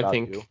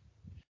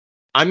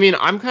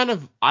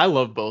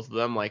love both of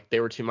them. Like they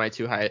were my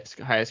two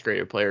highest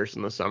graded players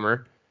in the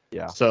summer.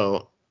 Yeah.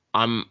 So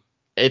I'm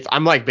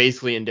like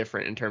basically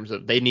indifferent in terms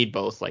of they need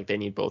both. Like they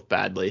need both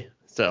badly.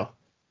 So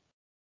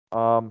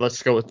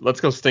let's go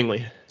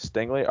Stingley.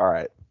 Stingley, all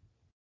right.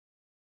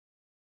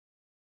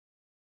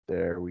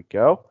 There we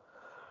go.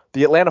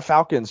 The Atlanta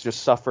Falcons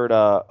just suffered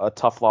a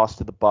tough loss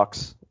to the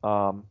Bucks.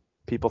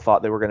 People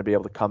thought they were going to be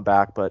able to come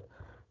back, but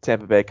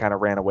Tampa Bay kind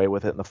of ran away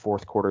with it in the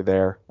fourth quarter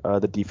there.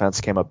 The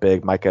defense came up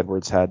big. Mike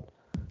Edwards had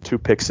 2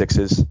 pick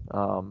sixes.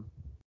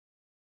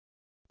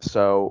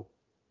 So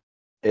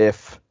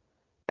if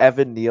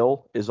Evan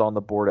Neal is on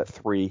the board at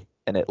 3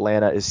 and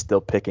Atlanta is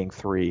still picking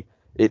 3,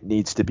 it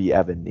needs to be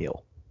Evan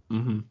Neal.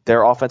 Mm-hmm.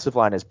 Their offensive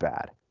line is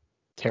bad.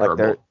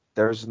 Terrible. Like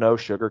there's no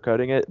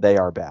sugarcoating it. They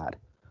are bad.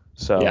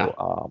 So yeah.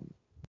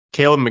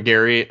 Caleb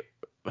McGarry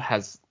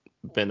has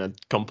been a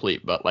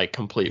complete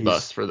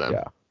bust for them.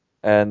 Yeah.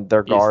 And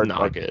their guard,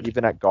 not good.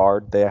 Even at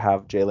guard, they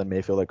have Jalen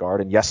Mayfield at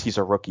guard. And yes, he's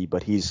a rookie,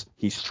 but he's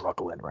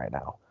struggling right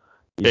now.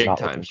 He's big not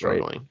time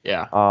struggling. Great.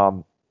 Yeah.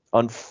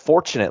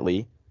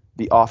 Unfortunately,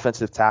 the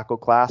offensive tackle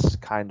class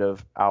kind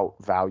of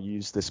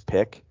outvalues this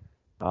pick.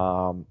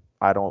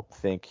 I don't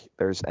think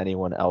there's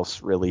anyone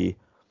else really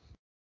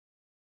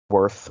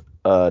worth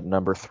a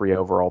number 3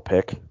 overall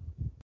pick.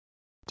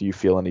 Do you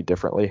feel any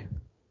differently?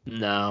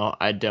 No,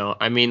 I don't.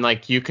 I mean,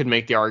 like you could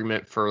make the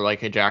argument for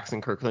like a Jackson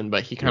Kirkland,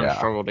 but he kind of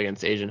struggled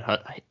against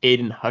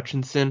Aiden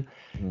Hutchinson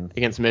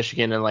against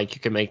Michigan, and like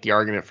you could make the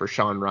argument for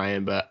Sean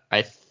Ryan, but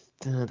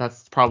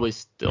that's probably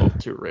still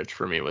too rich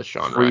for me with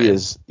Sean Ryan.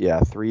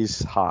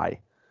 3's high.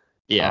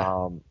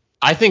 Yeah.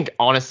 I think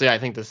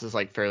this is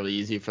like fairly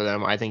easy for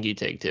them. I think you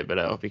take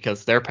Thibodeau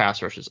because their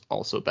pass rush is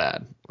also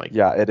bad. Like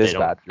it is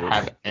bad. They don't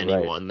have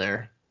anyone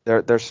there.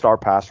 Their star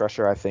pass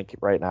rusher, I think,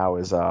 right now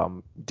is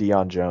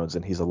Deion Jones,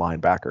 and he's a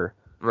linebacker.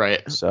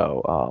 Right.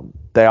 So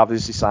they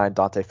obviously signed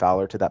Dante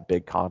Fowler to that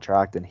big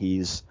contract, and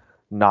he's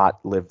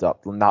not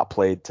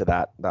played to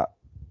that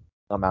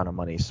amount of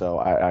money. So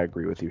I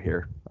agree with you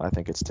here. I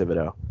think it's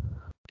Thibodeau.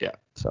 Yeah.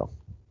 So.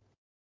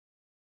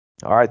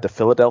 All right, the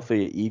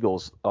Philadelphia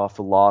Eagles off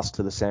a loss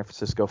to the San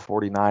Francisco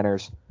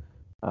 49ers.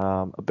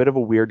 A bit of a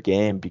weird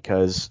game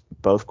because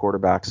both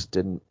quarterbacks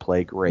didn't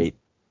play great.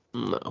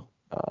 No.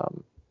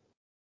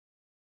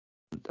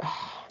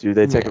 Do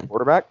they take a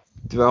quarterback?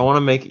 Do I want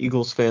to make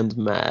Eagles fans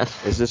mad?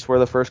 Is this where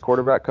the first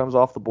quarterback comes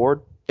off the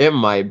board? It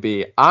might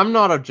be. I'm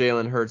not a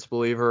Jalen Hurts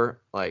believer.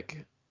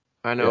 Like,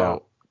 I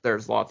know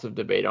there's lots of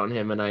debate on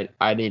him, and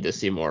I need to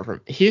see more from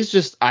him. He's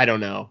just, I don't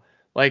know.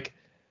 Like,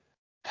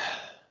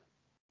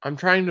 I'm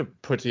trying to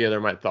put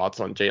together my thoughts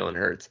on Jalen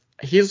Hurts.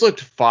 He's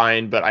looked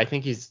fine, but I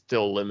think he's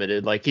still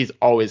limited. Like, he's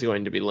always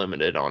going to be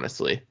limited,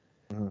 honestly.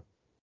 Mm-hmm.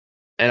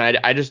 And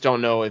I just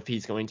don't know if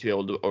he's going to be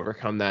able to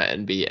overcome that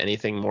and be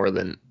anything more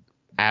than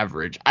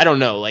average. I don't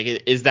know. Like,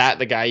 is that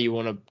the guy you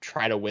want to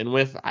try to win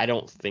with? I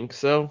don't think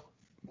so.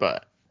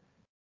 But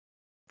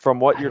from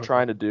what you're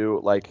trying to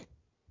do, like,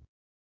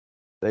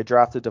 they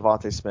drafted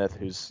Devontae Smith,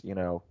 who's,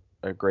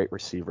 a great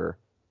receiver.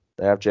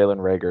 They have Jalen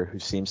Reagor, who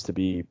seems to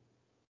be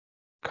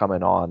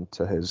coming on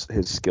to his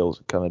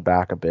skills, coming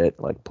back a bit,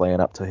 like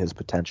playing up to his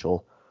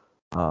potential.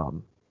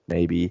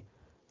 Maybe.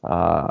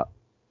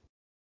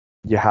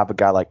 You have a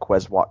guy like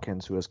Quez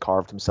Watkins, who has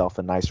carved himself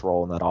a nice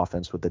role in that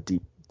offense with a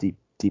deep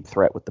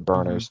threat with the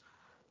burners.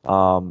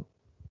 Mm-hmm.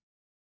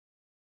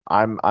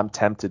 I'm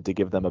tempted to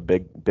give them a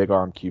big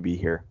arm QB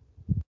here.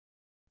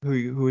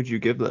 Who would you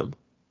give them?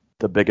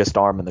 The biggest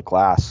arm in the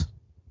class,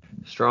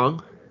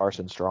 Strong?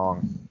 Carson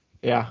Strong.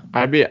 Yeah,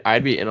 I'd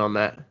be in on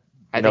that.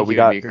 I think We he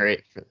would got be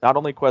great. not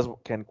only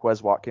can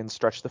Quez Watkins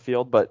stretch the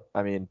field, but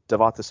I mean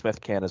Devonta Smith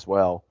can as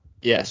well.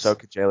 Yes. And so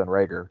could Jalen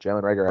Reagor.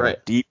 Jalen Reagor had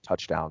a deep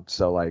touchdown.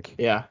 So like.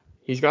 Yeah,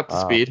 he's got the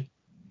speed.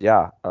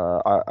 Yeah,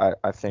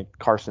 I think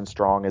Carson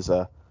Strong is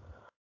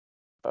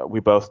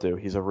we both do.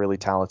 He's a really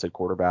talented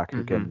quarterback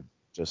who can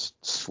just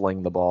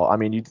sling the ball. I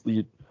mean,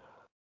 you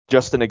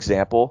just an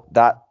example,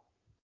 that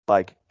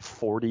like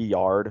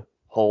 40-yard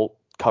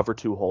cover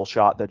 2 hole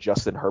shot that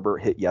Justin Herbert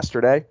hit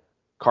yesterday,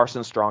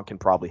 Carson Strong can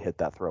probably hit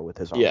that throw with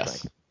his arm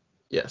strength.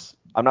 Yes.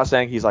 I'm not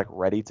saying he's like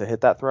ready to hit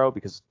that throw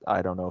because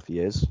I don't know if he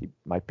is. He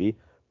might be,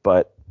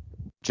 but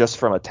just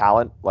from a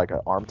talent, like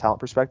an arm talent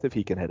perspective,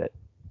 he can hit it.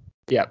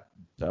 Yep.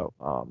 So,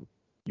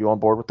 you on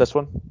board with this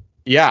one?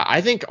 Yeah,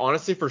 I think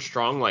honestly for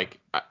Strong, like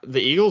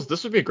the Eagles,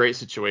 this would be a great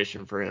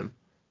situation for him.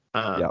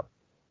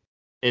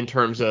 In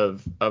terms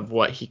of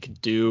what he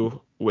could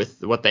do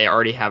with what they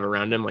already have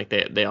around him. Like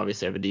they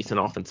obviously have a decent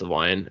offensive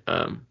line.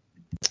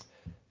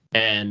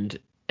 And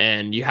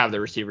you have the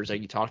receivers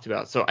like you talked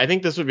about. So I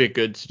think this would be a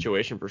good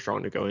situation for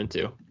Strong to go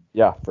into.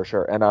 Yeah, for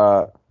sure. And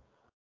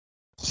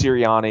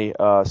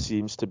Sirianni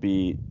seems to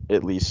be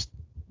at least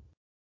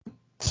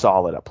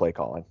solid at play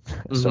calling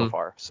so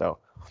far. So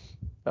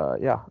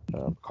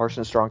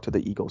Carson Strong to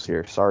the Eagles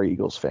here. Sorry,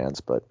 Eagles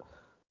fans, but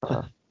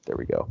there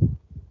we go.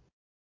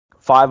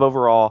 5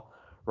 overall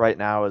right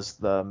now is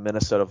the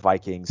Minnesota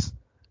Vikings.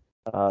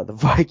 The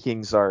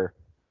Vikings are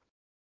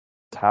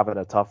having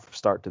a tough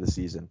start to the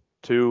season.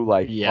 2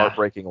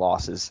 heartbreaking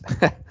losses.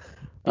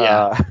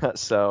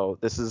 So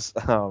this is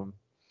an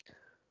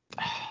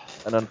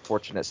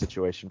unfortunate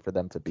situation for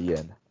them to be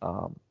in.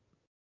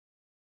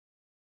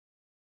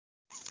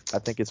 I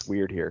think it's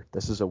weird here.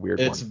 This is a weird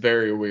one. It's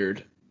very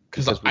weird.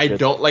 Because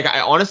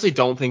I honestly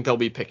don't think they'll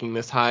be picking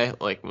this high.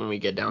 Like when we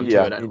get down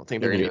to it, I don't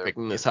think they're going to be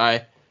picking this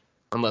high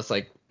unless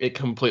like it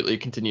completely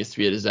continues to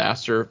be a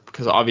disaster.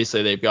 Because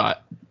obviously they've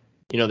got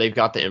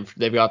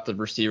the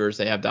receivers.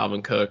 They have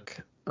Dalvin Cook,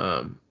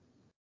 and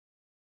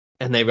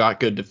they've got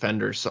good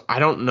defenders. So I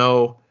don't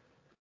know.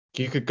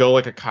 You could go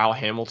like a Kyle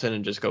Hamilton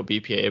and just go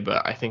BPA,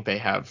 but I think they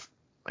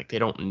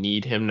don't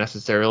need him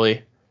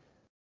necessarily.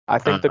 I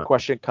think the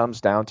question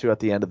comes down to at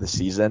the end of the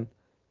season,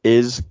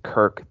 is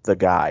Kirk the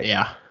guy?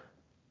 Yeah.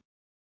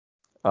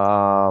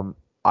 I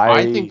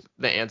think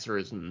the answer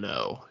is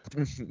no.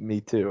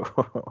 Me too.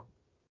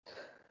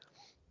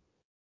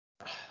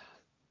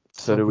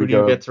 So who do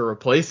you get to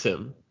replace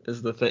him?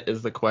 Is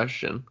the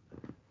question.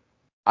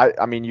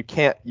 I mean you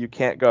can't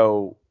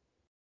go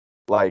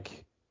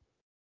like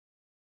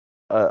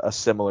a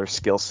similar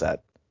skill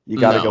set. You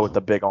got to go with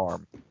the big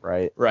arm,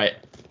 right? Right.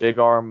 Big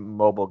arm,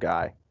 mobile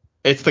guy.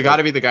 It's got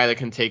to be the guy that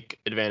can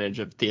take advantage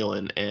of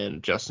Thielen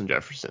and Justin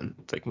Jefferson.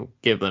 So can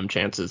give them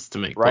chances to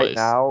make plays. Right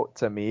now,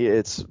 to me,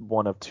 it's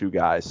one of 2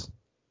 guys.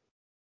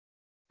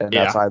 And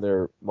that's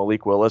either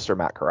Malik Willis or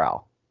Matt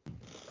Corral.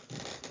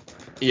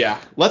 Yeah.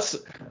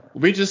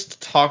 We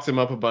just talked him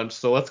up a bunch,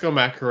 so let's go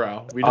Matt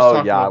Corral. We just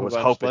talked him up a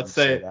bunch. Hoping let's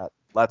say that.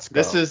 Let's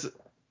go.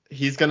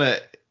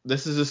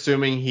 This is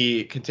assuming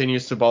he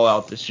continues to ball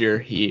out this year.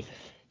 He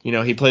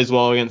plays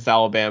well against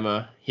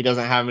Alabama. He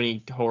doesn't have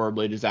any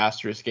horribly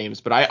disastrous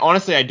games, but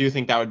I do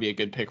think that would be a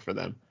good pick for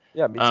them.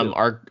 Yeah, me too.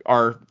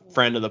 Our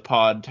friend of the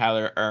pod,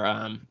 Tyler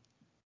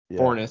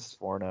Fornes,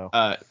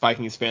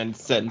 Vikings fan,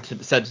 said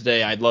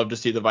today, I'd love to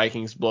see the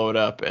Vikings blow it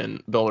up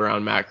and build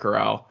around Matt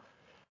Corral.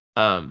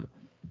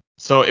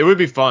 So it would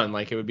be fun.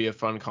 Like it would be a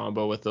fun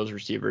combo with those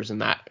receivers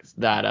and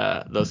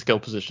those skill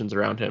positions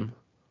around him.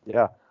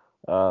 Yeah.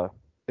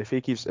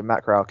 If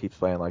Matt Corral keeps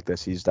playing like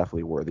this, he's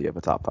definitely worthy of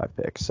a top 5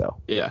 pick. So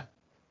yeah.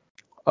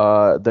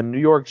 The New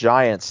York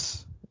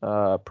Giants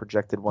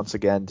projected once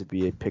again to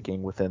be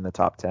picking within the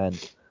top 10.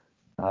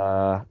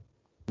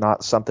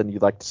 Not something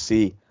you'd like to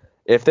see.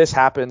 If this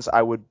happens,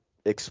 I would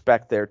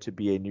expect there to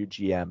be a new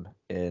GM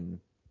in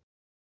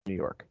New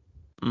York.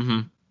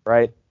 Mm-hmm.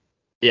 Right?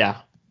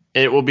 Yeah.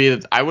 It will be.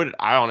 I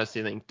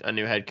honestly think a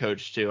new head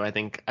coach too. I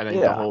think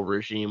the whole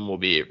regime will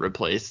be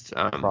replaced.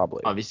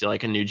 Probably. Obviously,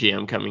 like a new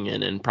GM coming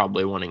in and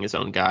probably wanting his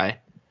own guy.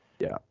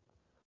 Yeah.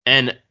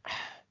 And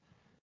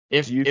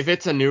if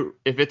it's a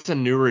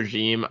new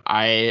regime,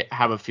 I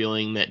have a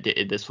feeling that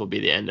this will be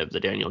the end of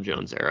the Daniel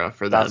Jones era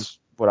for them. That's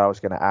what I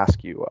was going to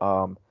ask you.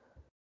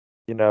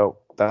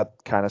 That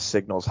kind of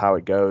signals how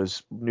it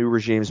goes. New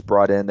regimes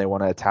brought in, they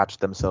want to attach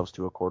themselves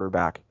to a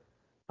quarterback.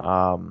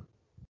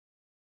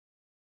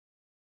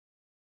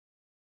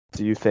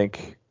 Do you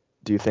think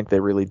they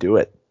really do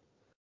it?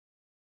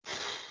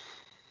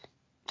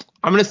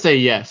 I'm going to say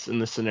yes in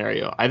this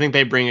scenario. I think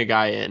they bring a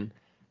guy in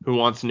who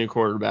wants a new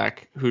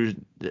quarterback, who's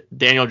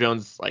Daniel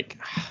Jones, like,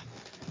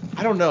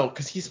 I don't know,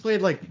 because he's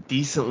played like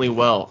decently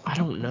well. I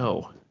don't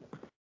know.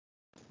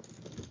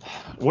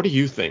 What do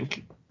you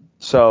think?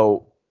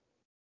 So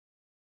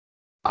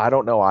I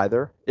don't know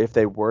either. If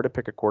they were to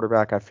pick a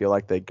quarterback, I feel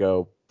like they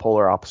go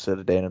polar opposite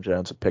of Daniel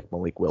Jones and pick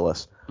Malik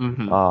Willis.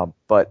 Mm-hmm.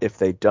 But if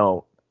they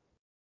don't,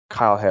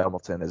 Kyle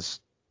Hamilton is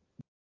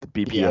the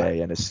BPA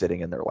Yeah. and is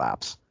sitting in their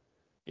laps.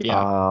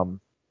 Yeah.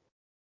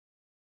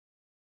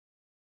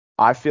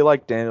 I feel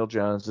like Daniel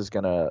Jones is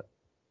going to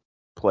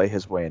play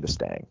his way into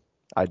staying.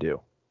 I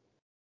do.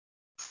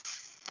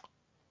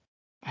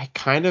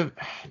 Now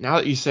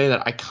that you say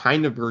that, I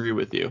kind of agree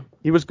with you.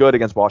 He was good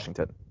against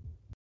Washington.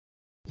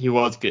 He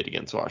was good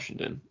against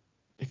Washington.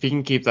 If he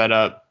can keep that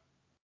up,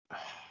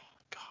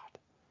 God.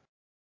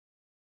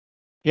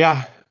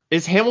 Yeah.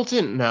 Is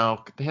Hamilton?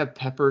 No, they have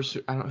Peppers.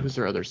 I don't. Who's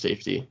their other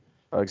safety?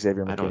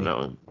 Xavier McKinney. I don't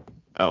know him.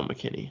 Oh,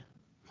 McKinney.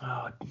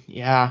 Oh,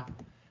 yeah.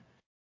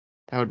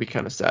 That would be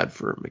kind of sad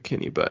for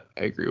McKinney, but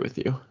I agree with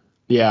you.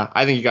 Yeah,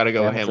 I think you got to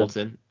go with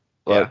Hamilton.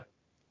 But Yeah.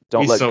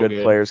 don't He's let so good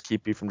good. players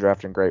keep you from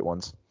drafting great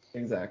ones.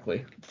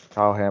 Exactly.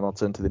 Kyle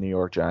Hamilton to the New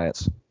York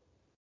Giants.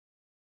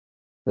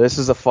 This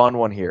is a fun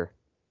one here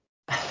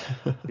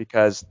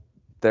because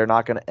they're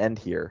not going to end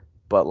here,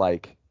 but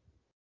like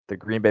the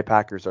Green Bay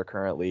Packers are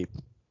currently,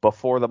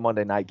 before the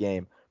Monday night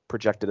game,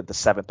 projected at the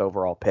 7th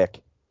overall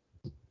pick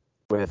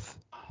with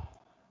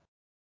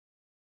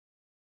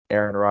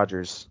Aaron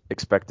Rodgers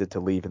expected to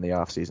leave in the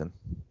offseason.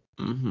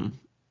 Mm-hmm.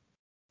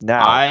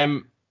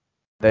 Now,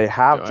 they Go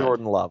have ahead.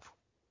 Jordan Love,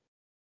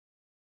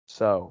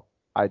 so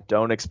I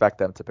don't expect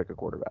them to pick a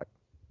quarterback.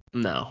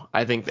 No,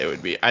 I think they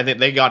would be. I think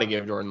they got to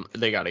give Jordan.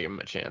 They got to give him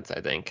a chance.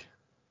 I think.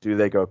 Do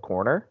they go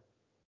corner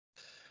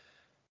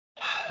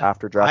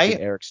after drafting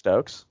Eric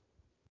Stokes?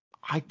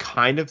 I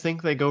kind of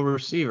think they go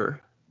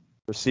receiver.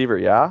 Receiver,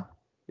 yeah.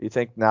 You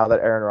think now that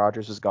Aaron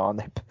Rodgers is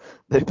gone,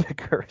 they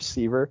pick a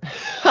receiver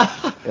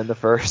in the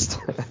first?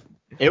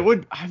 It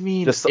would. I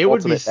mean, just the it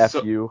would be ultimate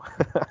so. FU.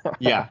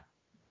 Yeah.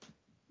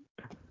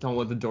 Don't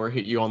let the door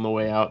hit you on the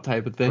way out,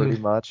 type of thing. Pretty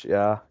much,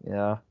 yeah.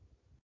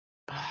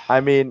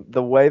 I mean,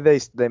 the way they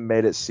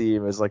made it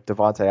seem is like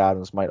Devontae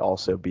Adams might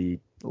also be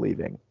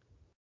leaving.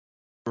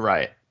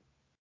 Right.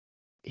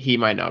 He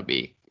might not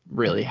be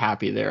really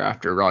happy there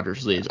after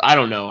Rodgers leaves. I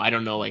don't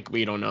know. Like,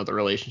 we don't know the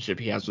relationship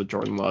he has with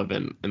Jordan Love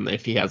and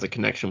if he has a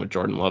connection with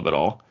Jordan Love at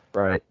all.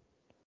 Right.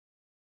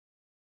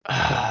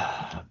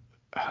 I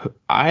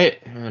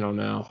don't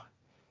know.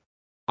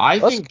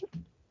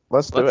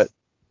 Let's do it.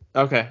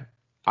 Okay.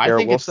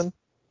 Garrett Wilson?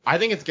 I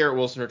think it's Garrett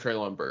Wilson or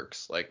Treylon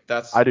Burks. Like,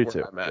 that's I do where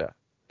too. I'm at. Yeah.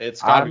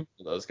 It's gotta be one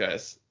of those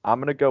guys. I'm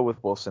gonna go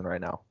with Wilson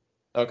right now.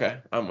 Okay,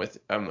 I'm with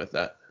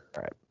that.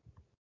 All right.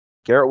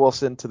 Garrett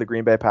Wilson to the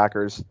Green Bay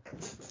Packers,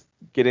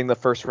 getting the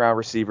first round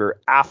receiver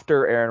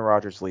after Aaron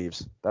Rodgers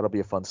leaves. That'll be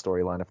a fun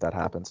storyline if that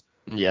happens.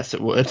 Yes,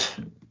 it would.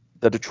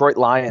 The Detroit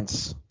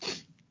Lions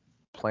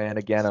playing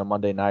again on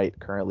Monday night,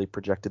 currently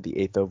projected the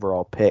 8th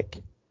overall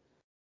pick.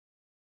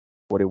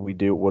 What do we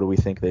do? What do we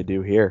think they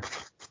do here?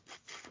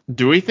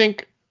 Do we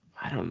think?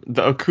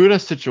 The Okudah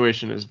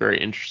situation is very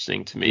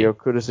interesting to me. The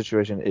Okudah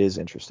situation is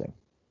interesting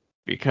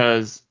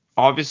because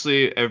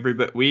obviously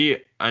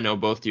I know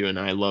both you and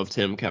I loved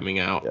him coming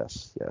out.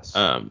 Yes.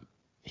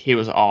 He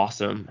was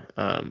awesome.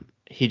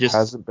 He just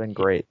hasn't been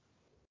great.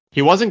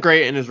 He wasn't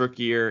great in his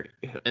rookie year,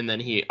 and then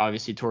he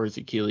obviously tore his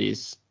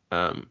Achilles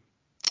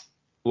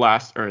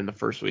last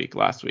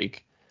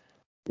week.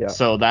 Yeah.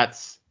 So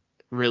that's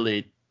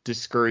really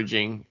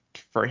discouraging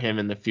for him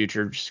in the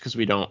future, just because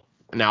we don't.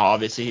 Now,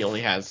 obviously, he only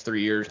has 2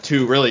 years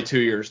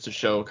to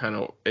show kind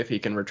of if he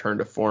can return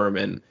to form.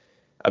 And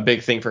a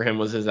big thing for him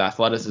was his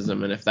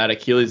athleticism. And if that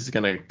Achilles is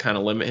going to kind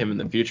of limit him in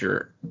the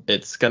future,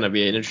 it's going to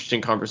be an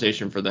interesting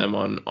conversation for them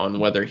on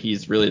whether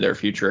he's really their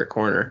future at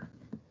corner.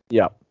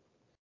 Yeah.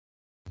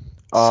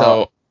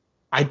 So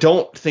I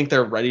don't think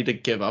they're ready to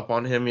give up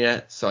on him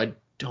yet. So I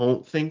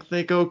don't think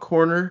they go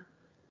corner.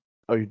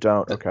 Oh, you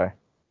don't? Okay.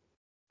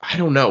 I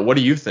don't know. What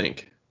do you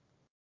think?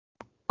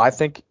 I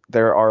think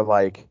there are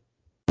like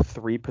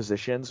 3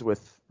 positions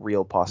with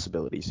real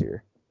possibilities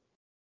here.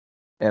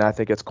 And I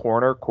think it's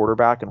corner,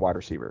 quarterback, and wide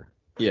receiver.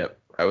 Yep.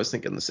 I was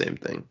thinking the same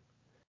thing.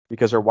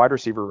 Because their wide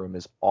receiver room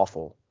is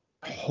awful.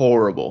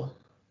 Horrible.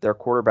 Their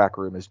quarterback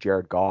room is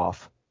Jared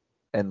Goff.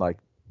 And like,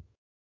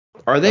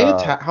 are they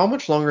how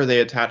much longer are they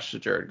attached to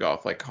Jared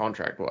Goff, like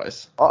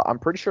contract-wise? I'm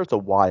pretty sure it's a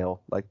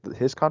while. Like,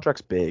 his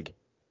contract's big.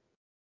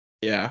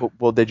 Yeah.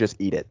 Will they just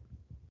eat it?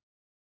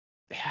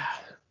 Yeah.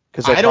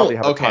 Because I don't.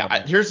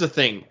 Okay. Here's the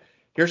thing.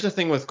 Here's the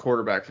thing with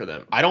quarterback for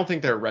them. I don't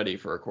think they're ready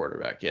for a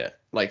quarterback yet.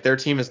 Like, their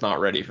team is not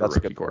ready for a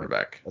rookie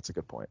quarterback. That's a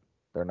good point.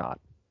 They're not.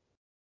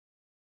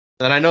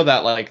 And I know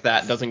that like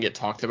that doesn't get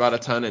talked about a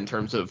ton in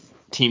terms of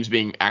teams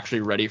being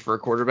actually ready for a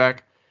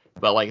quarterback,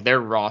 but like their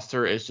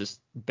roster is just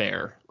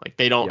bare. Like,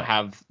 they don't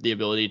have the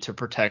ability to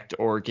protect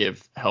or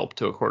give help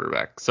to a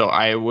quarterback. So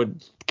I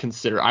would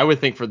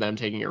think for them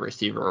taking a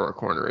receiver or a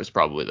corner is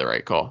probably the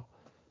right call.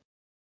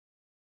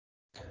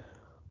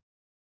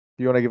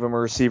 You want to give him a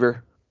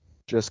receiver?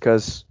 Just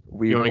because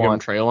you want to give him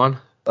Treylon?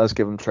 Let's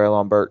give him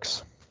Treylon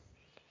Burks.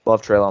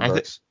 Love Treylon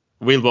Burks.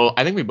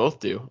 I think we both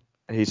do.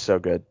 He's so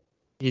good.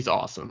 He's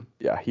awesome.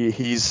 Yeah,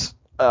 he's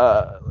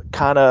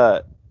kind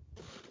of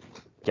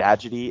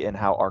gadgety in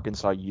how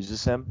Arkansas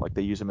uses him. Like,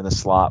 they use him in the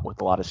slot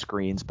with a lot of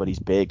screens, but he's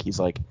big. He's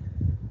like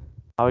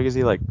How big is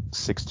he? Like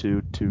 6'2",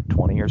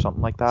 220 or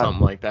something like that?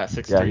 Something like that.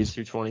 6'3", Yeah,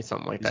 220,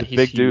 something like that. he's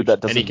a big dude huge,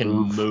 that and he doesn't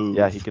can move.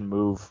 Yeah, he can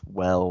move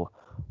well.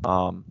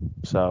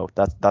 So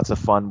that's a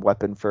fun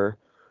weapon for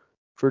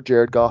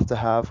Jared Goff to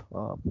have.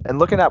 And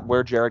looking at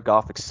where Jared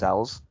Goff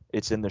excels,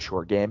 it's in the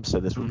short game,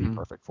 so this would be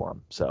perfect for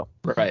him. So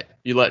Right,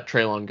 you let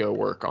Treylon go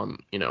work on,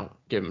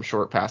 give him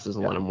short passes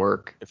and let him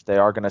work. if they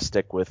are going to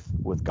stick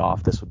with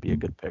Goff, this would be a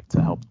good pick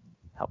to help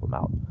him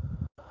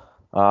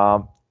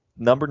out.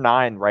 Number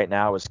 9 right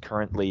now is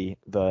currently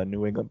the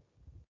New England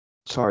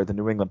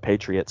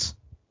Patriots.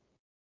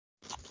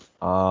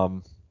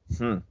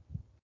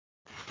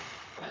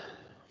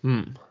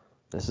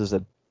 This is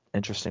an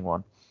interesting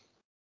one.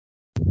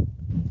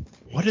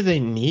 What do they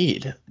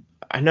need?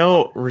 I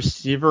know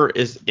receiver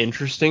is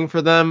interesting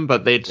for them,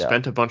 but they'd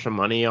spent a bunch of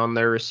money on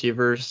their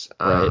receivers.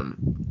 Right.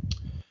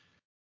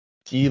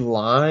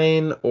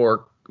 D-line,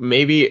 or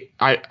maybe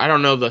I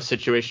don't know the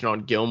situation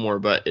on Gilmore,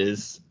 but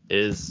is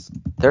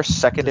their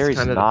secondary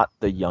is not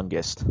the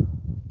youngest.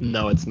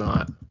 No, it's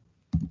not.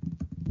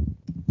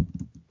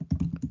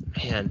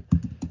 Man,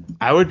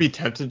 I would be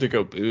tempted to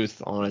go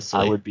Booth, honestly.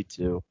 I would be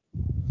too.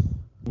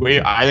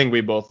 I think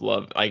we both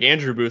love, like,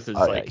 Andrew Booth is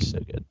he's so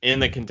good. In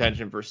the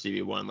contention for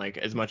Stevie 1. Like,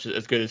 as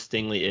good as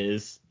Stingley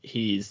is,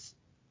 he's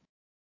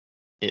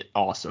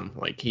awesome.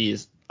 Like,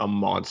 he's a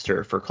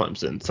monster for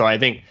Clemson. So I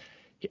think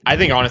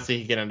honestly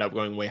he could end up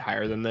going way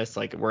higher than this.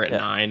 Like, we're at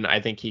 9. I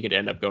think he could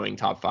end up going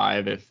top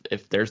 5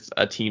 if there's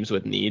a teams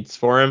with needs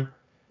for him.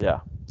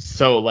 Yeah.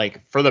 So,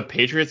 like, for the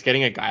Patriots,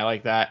 getting a guy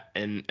like that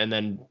and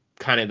then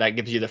kind of that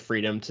gives you the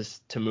freedom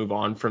to move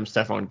on from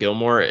Stephon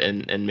Gilmore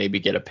and maybe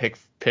get a pick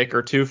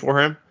or two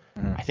for him.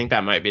 I think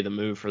that might be the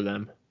move for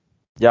them.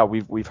 Yeah,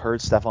 we've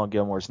heard Stephon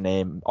Gilmore's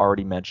name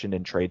already mentioned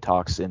in trade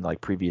talks in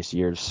like previous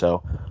years,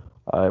 so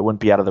it wouldn't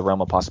be out of the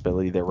realm of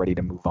possibility they're ready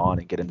to move on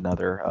and get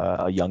another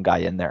a young guy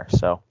in there.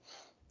 So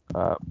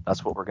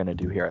that's what we're going to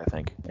do here, I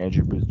think.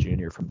 Andrew Booth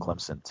Jr. from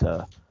Clemson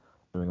to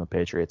New England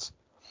Patriots.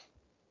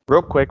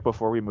 Real quick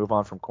before we move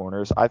on from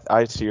corners,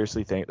 I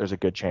seriously think there's a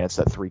good chance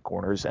that 3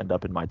 corners end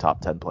up in my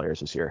top 10 players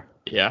this year.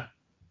 Yeah.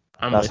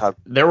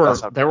 There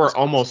were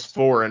almost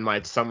 4 in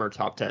my summer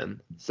top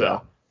 10. So yeah,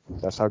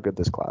 that's how good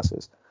this class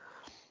is.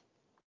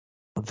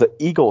 The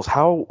Eagles,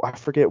 I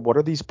forget, what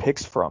are these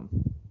picks from?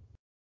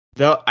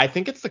 I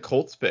think it's the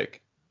Colts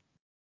pick.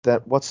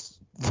 What's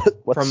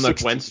from the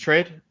Wentz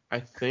trade? I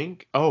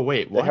think. Oh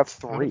wait, what? They have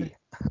 3.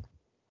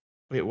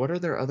 Wait, what are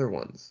their other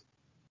ones?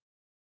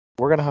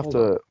 We're gonna have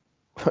to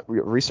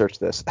research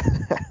this.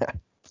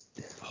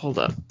 Hold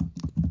up.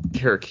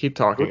 Here, keep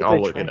talking.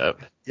 I'll look it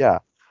up. Yeah.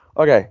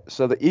 Okay,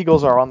 so the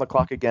Eagles are on the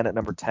clock again at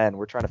number 10.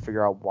 We're trying to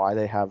figure out why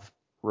they have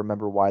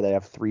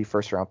 3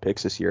 first-round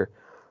picks this year.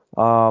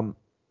 We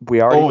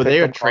already. Oh,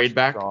 they trade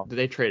back.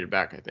 They traded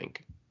back, I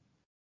think.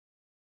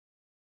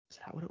 Is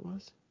that what it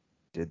was?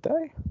 Did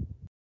they?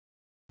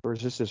 Or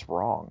is this just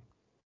wrong?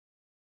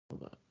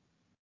 Hold up.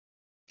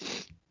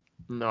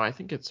 No, I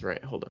think it's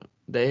right. Hold up.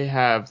 They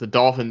have the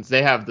Dolphins.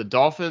 The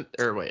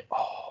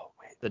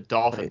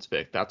Dolphins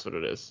pick. That's what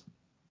it is.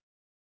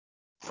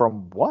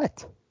 From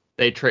what?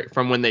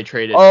 From when they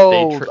traded.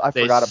 Oh, I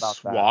forgot about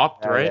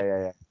swapped, that.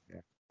 right?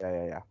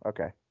 Yeah.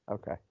 Okay.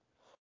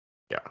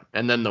 Yeah,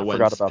 and then the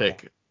Wentz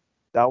pick.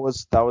 That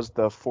was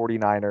the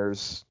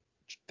 49ers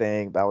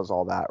thing. That was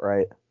all that,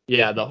 right?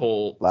 Yeah, the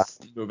whole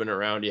moving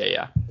around.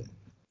 Yeah.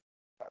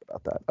 Forgot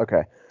about that.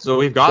 Okay. So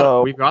we've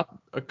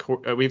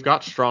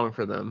got strong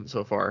for them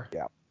so far.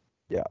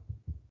 Yeah.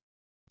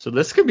 So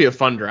this could be a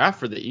fun draft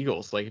for the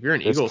Eagles. Like, if you're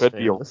an Eagles fan,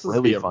 this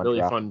would be a really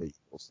fun. For the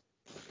Eagles.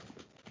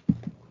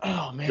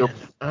 Oh man.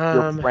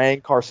 You're praying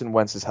Carson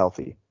Wentz is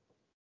healthy.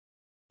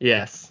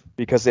 Yes.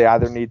 Because he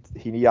either needs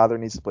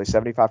to play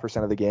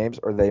 75% of the games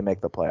or they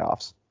make the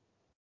playoffs.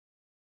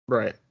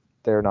 Right.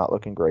 They're not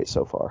looking great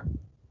so far.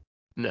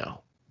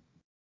 No.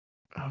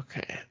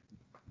 Okay.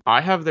 I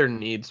have their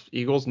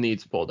Eagles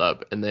needs pulled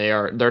up, and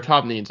their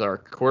top needs are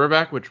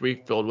quarterback, which we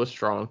filled with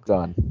strong.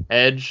 Done.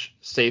 Edge,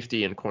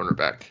 safety, and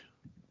cornerback.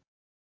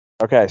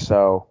 Okay,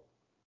 so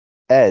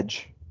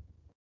edge.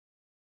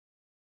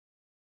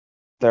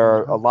 There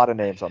are a lot of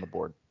names on the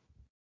board,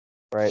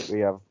 right? We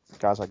have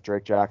guys like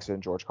Drake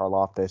Jackson, George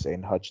Karlaftis,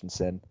 Aiden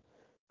Hutchinson,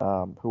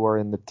 who are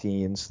in the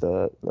teens,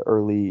 the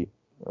early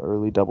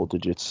double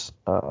digits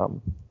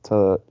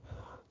to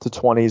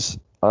 20s.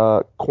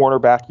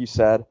 Cornerback, you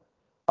said.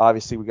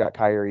 Obviously, we got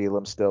Kyrie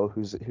Elam still,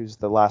 who's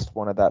the last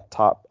one of that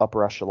top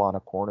upper echelon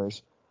of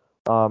corners.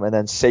 And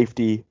then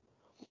safety,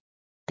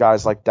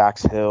 guys like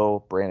Dax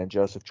Hill, Brandon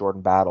Joseph,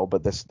 Jordan Battle,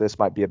 but this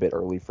might be a bit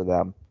early for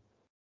them.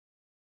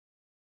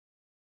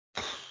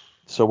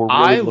 So we're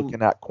really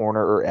looking at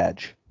corner or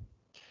edge.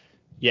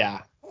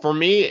 Yeah. For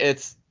me,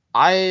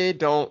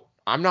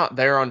 I'm not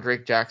there on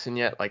Drake Jackson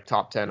yet, like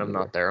top 10. I'm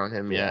not there on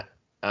him yet.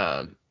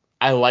 I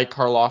like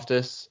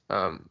Karlaftis.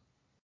 I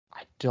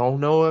don't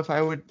know if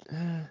I would.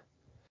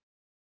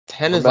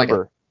 10 is like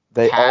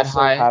they also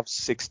high. have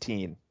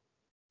 16.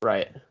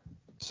 Right.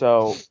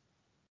 So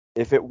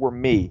if it were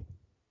me,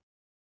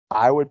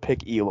 I would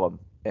pick Elam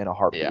in a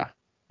heartbeat. Yeah.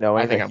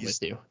 Knowing I think I'm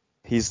with you.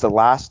 He's the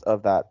last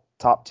of that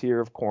top tier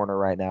of corner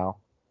right now.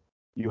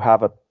 You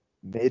have a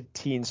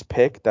mid-teens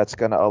pick that's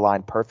going to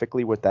align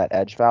perfectly with that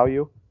edge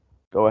value.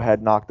 Go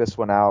ahead, knock this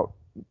one out.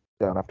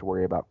 Don't have to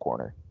worry about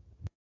corner.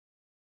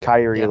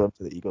 Kaiir Elam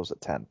to the Eagles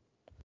at 10.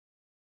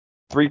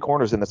 3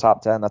 corners in the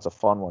top 10. That's a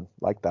fun one.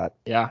 Like that.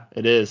 Yeah,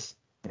 it is.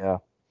 Yeah.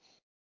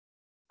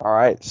 All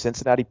right.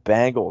 Cincinnati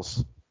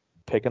Bengals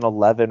picking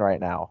 11 right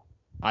now.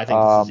 I think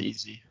this is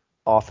easy.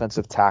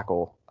 Offensive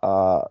tackle.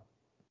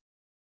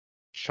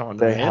 Sean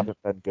They Ryan.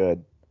 haven't been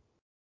good.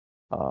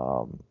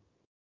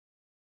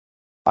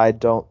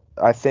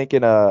 I think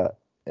in a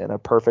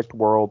perfect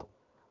world,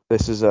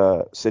 this is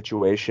a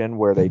situation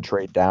where they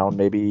trade down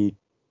maybe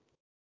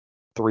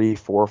 3,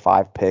 4,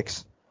 5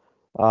 picks.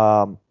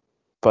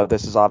 But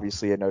this is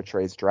obviously a no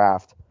trades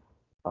draft.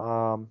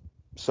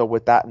 So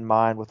with that in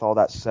mind, with all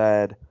that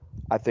said,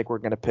 I think we're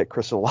going to pick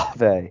Chris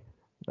Olave.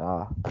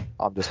 Nah,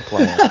 I'm just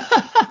playing.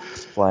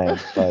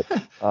 But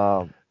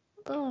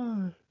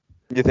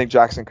you think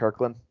Jackson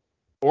Kirkland?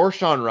 Or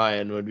Sean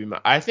Ryan would be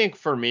I think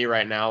for me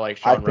right now, like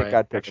Sean Ryan.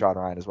 I'd pick Sean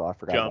Ryan as well. I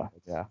forgot about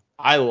it. Yeah.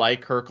 I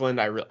like Kirkland.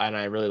 I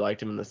really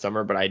liked him in the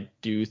summer, but I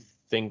do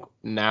think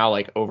now,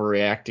 like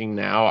overreacting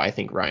now, I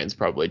think Ryan's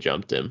probably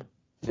jumped him.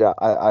 Yeah,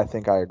 I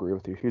think I agree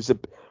with you.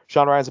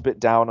 Sean Ryan's a bit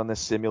down on this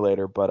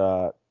simulator,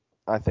 but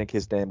I think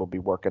his name will be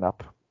working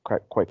up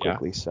quite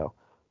quickly. Yeah. So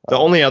the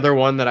only other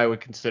one that I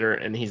would consider,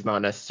 and he's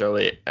not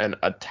necessarily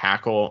a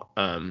tackle,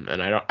 and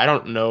I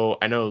don't know.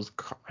 I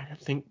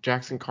think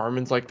Jackson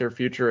Carman's like their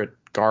future at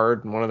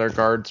guard, one of their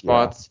guard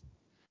spots. Yeah.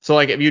 So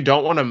like if you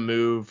don't want to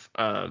move,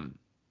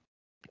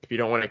 if you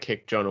don't want to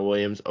kick Jonah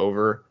Williams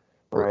over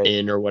or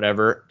in or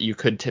whatever, you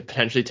could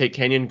potentially take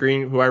Kenyon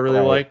Green, who I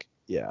really like.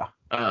 Yeah.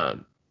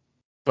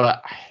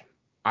 But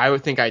I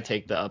would think I'd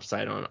take the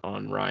upside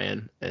on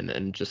Ryan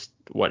and just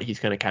what he's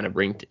going to kind of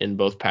bring in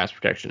both pass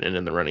protection and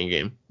in the running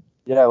game.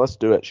 Yeah, let's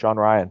do it. Sean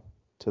Ryan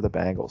to the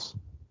Bengals.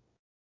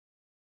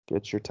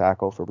 Get your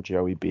tackle for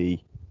Joey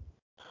B.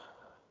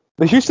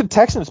 The Houston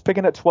Texans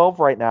picking at 12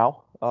 right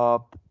now.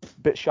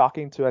 Bit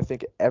shocking to, I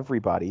think,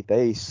 everybody.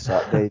 They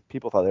suck.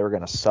 People thought they were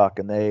going to suck,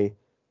 and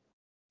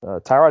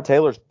Tyrod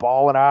Taylor's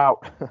balling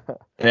out.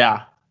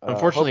 Yeah.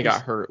 Unfortunately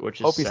got hurt, which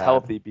is hope he's sad.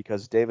 Healthy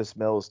because Davis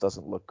Mills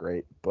doesn't look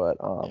great. But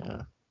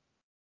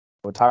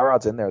when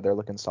Tyrod's in there, they're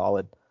looking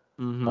solid.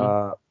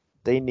 Mm-hmm.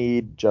 They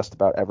need just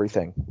about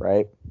everything,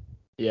 right?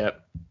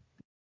 Yep.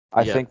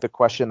 I think the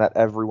question that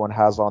everyone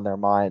has on their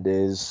mind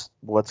is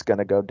what's going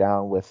to go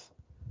down with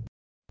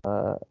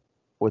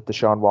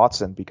Deshaun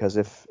Watson, because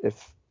if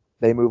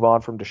they move on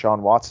from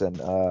Deshaun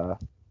Watson,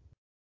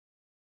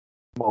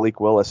 Malik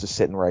Willis is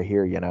sitting right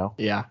here, you know?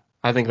 Yeah.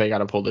 I think they got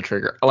to pull the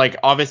trigger. Like,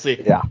 obviously,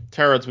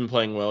 Tyrod's been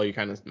playing well. You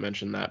kind of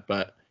mentioned that,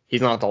 but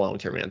he's not the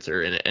long-term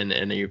answer,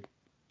 and you,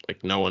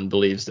 like, no one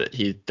believes that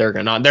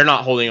they're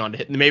not holding on to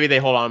him. Maybe they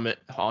hold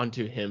on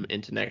to him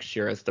into next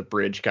year as the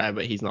bridge guy,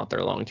 but he's not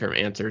their long-term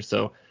answer.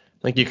 So,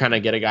 like, you kind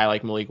of get a guy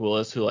like Malik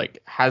Willis who, like,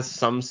 has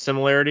some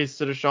similarities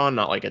to Deshaun,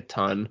 not like a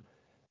ton,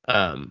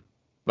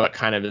 but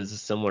kind of is a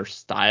similar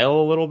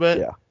style a little bit.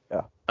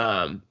 Yeah.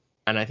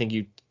 And I think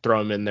you throw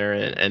him in there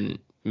and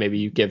maybe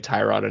you give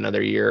Tyrod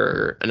another year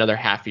or another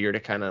half year to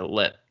kind of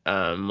let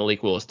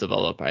Malik Willis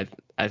develop.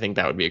 I think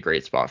that would be a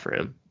great spot for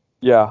him.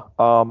 Yeah.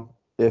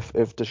 If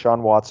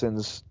Deshaun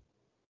Watson's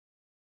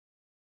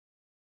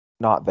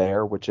not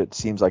there, which it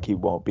seems like he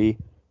won't be,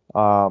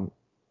 Tyrod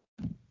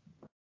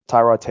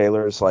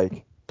Taylor is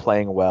like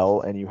playing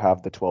well, and you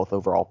have the 12th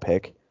overall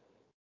pick.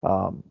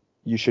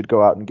 You should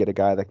go out and get a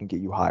guy that can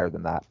get you higher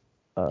than that.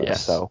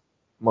 Yes. So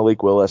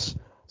Malik Willis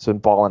has been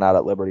balling out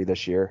at Liberty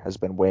this year, has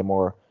been way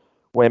more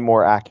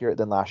accurate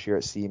than last year,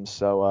 it seems.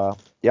 So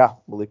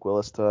Malik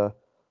Willis to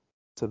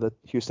the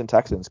Houston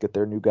Texans, get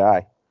their new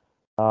guy.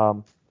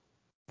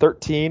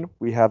 13,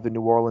 we have the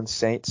New Orleans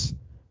Saints.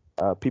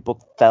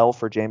 People fell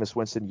for Jameis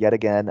Winston yet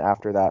again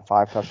after that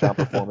 5-touchdown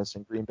performance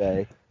in Green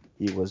Bay.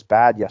 He was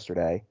bad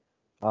yesterday.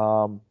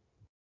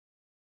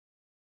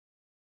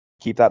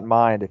 Keep that in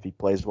mind if he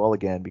plays well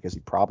again, because he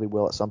probably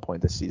will at some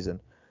point this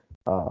season.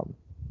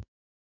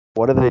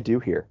 What do they do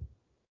here?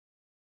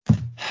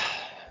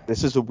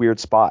 This is a weird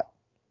spot.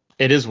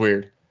 It is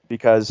weird.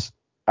 Because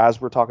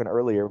as we're talking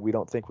earlier, we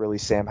don't think really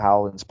Sam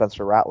Howell and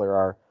Spencer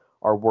Rattler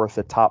are worth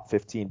a top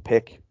 15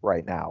 pick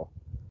right now.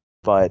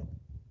 But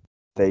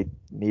they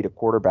need a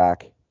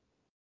quarterback,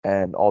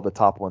 and all the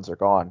top ones are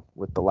gone,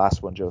 with the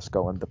last one just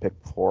going the pick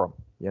before him,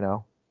 you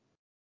know?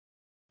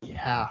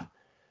 Yeah.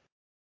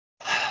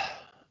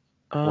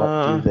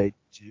 What do they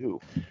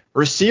do?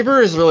 Receiver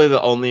is really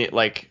the only,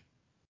 like,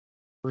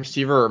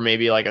 receiver, or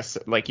maybe like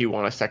you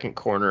want a second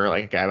corner,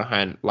 like a guy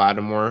behind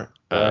Lattimore.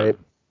 Right.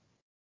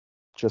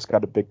 Just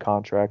got a big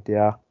contract,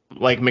 yeah.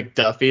 Like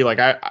McDuffie,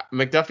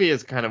 McDuffie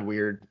is kind of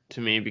weird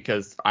to me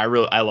because I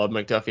love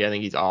McDuffie. I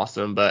think he's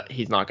awesome, but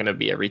he's not going to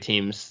be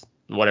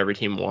what every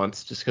team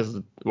wants, just because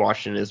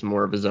Washington is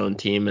more of his own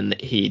team, and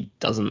he's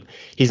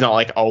not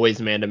like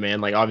always man to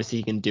man. Like, obviously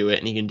he can do it,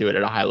 and he can do it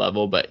at a high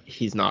level, but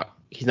he doesn't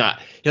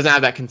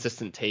have that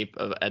consistent tape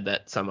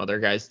that some other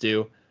guys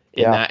do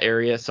in that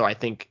area. So I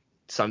think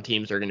some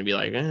teams are going to be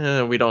like,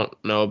 we don't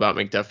know about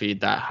McDuffie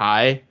that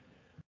high.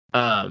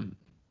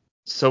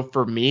 So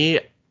for me,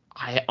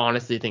 I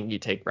honestly think you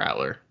take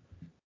Rattler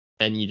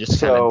and you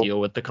just kind of deal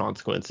with the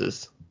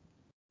consequences.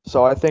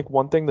 So I think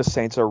one thing the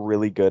Saints are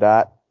really good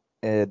at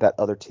that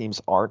other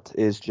teams aren't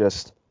is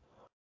just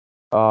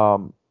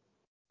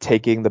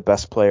taking the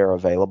best player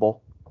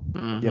available,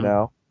 you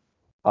know.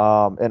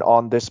 And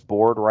on this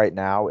board right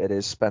now, it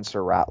is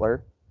Spencer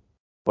Rattler,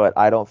 but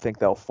I don't think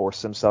they'll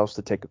force themselves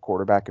to take a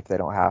quarterback if they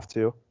don't have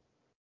to.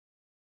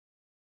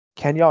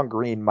 Kenyon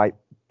Green might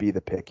be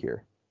the pick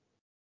here.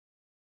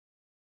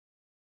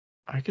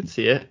 I could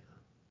see it.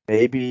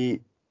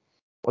 Maybe.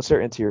 What's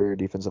their interior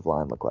defensive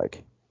line look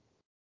like?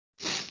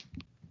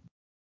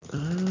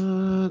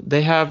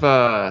 They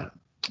have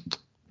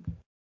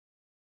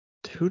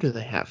who do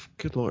they have?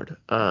 Good Lord.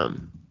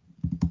 I'm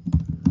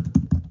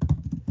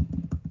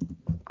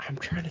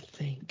trying to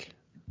think.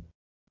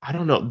 I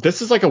don't know.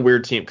 This is like a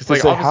weird team because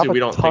like obviously we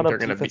don't think they're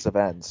gonna be defensive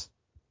ends.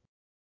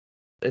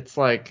 It's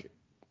like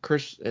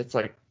Chris. It's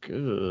like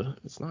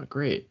it's not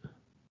great.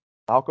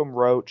 Malcolm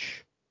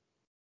Roach,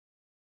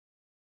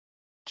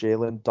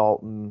 Jalen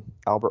Dalton,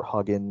 Albert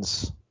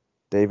Huggins,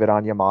 David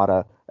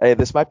Onyemata. Hey,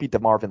 this might be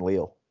DeMarvin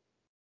Leal.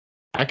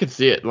 I could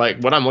see it. Like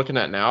what I'm looking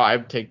at now,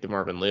 I'd take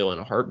DeMarvin Leal in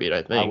a heartbeat.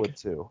 I think. I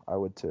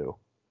would too.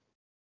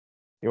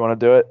 You want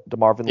to do it,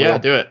 DeMarvin Leal? Yeah,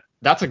 do it.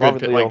 That's a good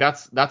pick. Like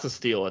that's a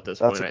steal at this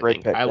point. That's a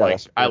great pick. I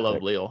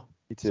love Leal.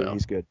 Me too. So.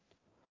 He's good.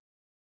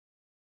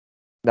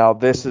 Now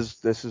this is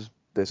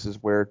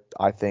where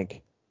I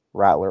think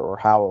Rattler or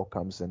Howell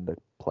comes into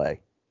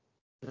play.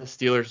 The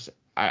Steelers.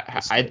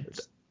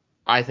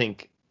 I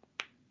think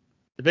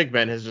the Big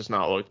Ben has just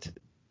not looked.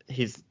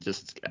 He's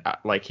just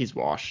like he's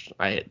washed.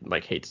 I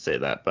like hate to say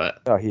that,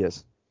 but he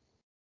is.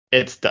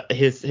 It's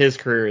his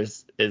career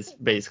is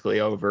basically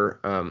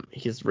over.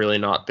 He's really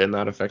not been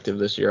that effective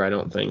this year. I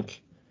don't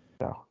think.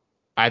 No.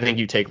 I think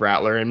you take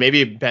Rattler and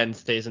maybe Ben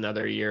stays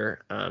another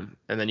year, and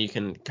then you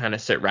can kind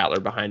of sit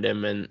Rattler behind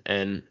him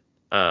and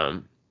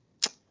let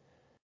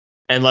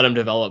him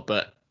develop.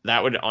 But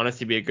that would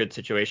honestly be a good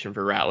situation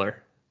for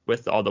Rattler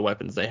with all the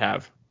weapons they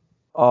have.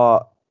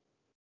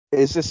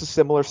 Is this a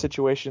similar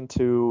situation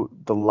to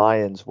the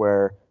Lions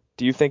where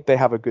do you think they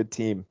have a good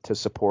team to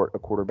support a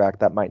quarterback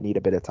that might need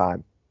a bit of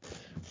time?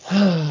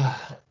 The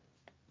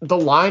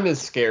line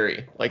is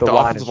scary. Like the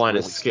offensive line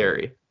is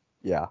scary.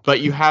 Yeah.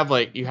 But you have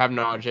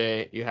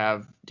Najee, you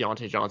have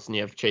Deontay Johnson,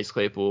 you have Chase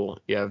Claypool,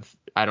 you have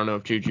I don't know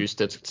if Juju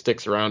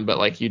sticks around, but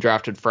like you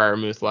drafted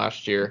Freiermuth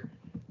last year.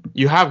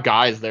 You have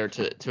guys there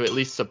to at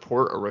least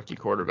support a rookie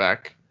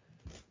quarterback.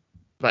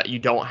 But you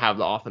don't have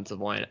the offensive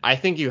line. I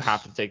think you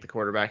have to take the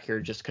quarterback here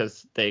just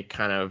because they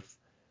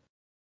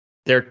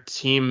their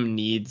team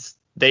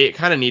they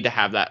kind of need to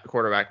have that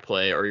quarterback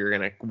play or you're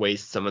going to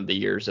waste some of the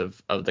years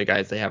of the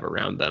guys they have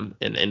around them,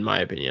 in my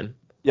opinion.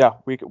 Yeah,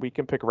 we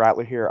can pick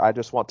Rattler here. I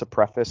just want to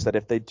preface that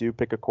if they do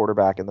pick a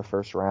quarterback in the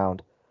first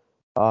round,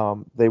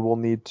 they will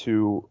need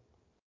to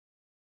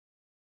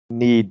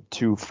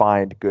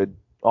find good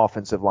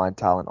offensive line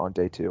talent on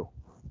day 2.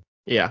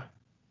 Yeah.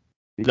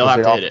 Because they'll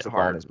have to hit it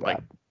hard.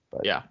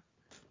 Yeah.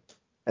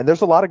 And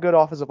there's a lot of good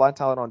offensive line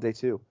talent on day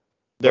 2.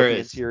 There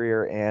is.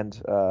 Interior and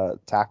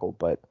tackle,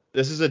 but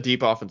this is a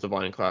deep offensive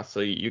line class, so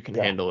you can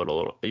handle it a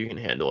little. You can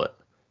handle it.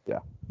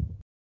 Yeah.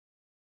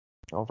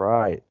 All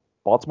right.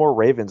 Baltimore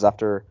Ravens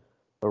after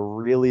a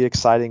really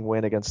exciting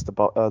win against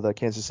the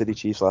Kansas City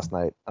Chiefs last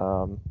night.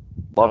 Loved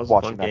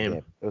watching that game.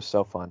 It was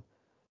so fun.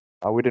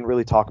 We didn't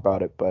really talk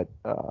about it, but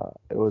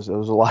it was a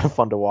lot of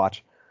fun to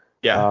watch.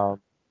 Yeah.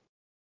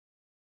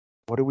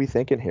 What are we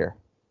thinking here?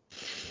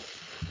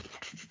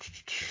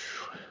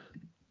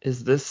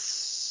 Is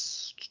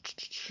this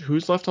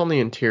who's left on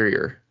the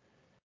interior?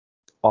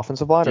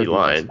 Offensive line or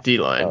D-line?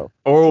 D-line.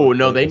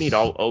 No, they need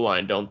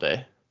O-line, don't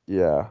they?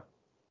 Yeah.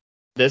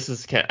 This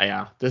is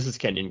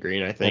Kenyon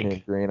Green, I think.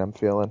 Kenyon Green, I'm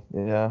feeling.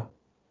 Yeah.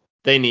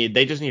 They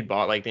just need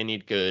they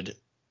need good.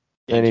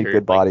 They need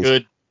good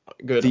bodies.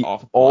 Good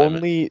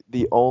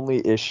the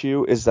only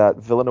issue is that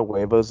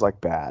Villanueva's like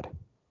bad.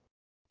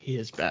 He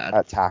is bad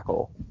at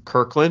tackle.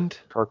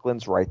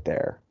 Kirkland's right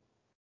there.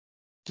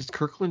 Does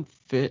Kirkland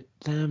fit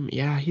them?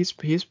 Yeah, he's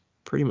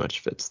pretty much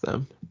fits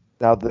them.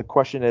 Now the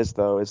question is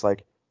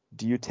like,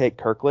 do you take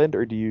Kirkland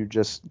or do you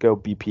just go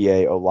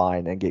BPA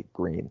O-line and get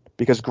Green?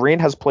 Because Green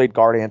has played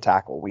guard and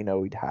tackle. We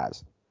know he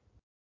has.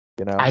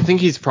 You know. I think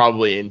he's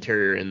probably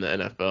interior in the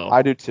NFL.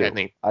 I do too.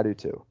 I do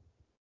too.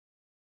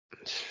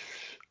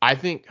 I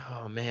think.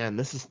 Oh man,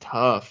 this is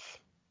tough.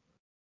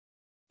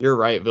 You're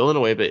right.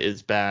 Villanueva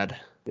is bad.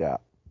 Yeah.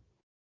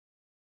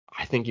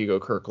 I think you go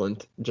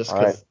Kirkland just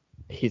because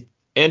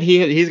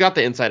he's got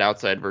the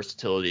inside-outside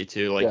versatility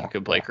too. Like you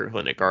could play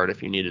Kirkland at guard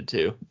if you needed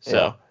to.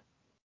 So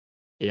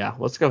yeah,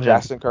 let's go.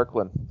 Jackson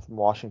Kirkland from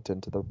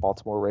Washington to the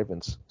Baltimore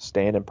Ravens,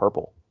 staying in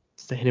purple.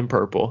 The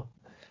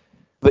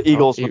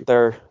Eagles with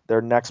their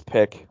next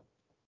pick,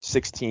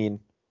 16.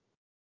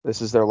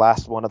 This is their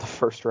last one of the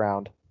first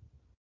round.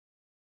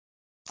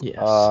 Yes.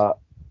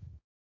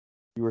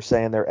 You were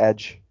saying their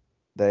edge.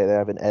 They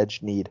have an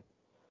edge need.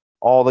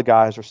 All the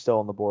guys are still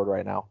on the board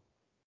right now.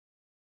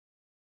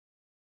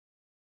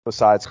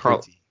 besides Carl,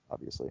 KT,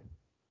 obviously.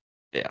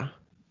 yeah.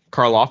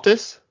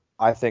 Karlaftis?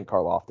 I think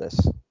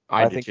Karlaftis.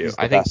 I I do think too. he's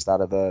the best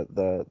out of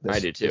the I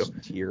this do too.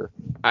 this tier.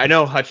 I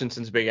know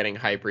Hutchinson's been getting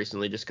hype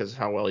recently just because of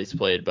how well he's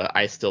played, but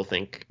I still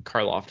think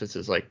Karlaftis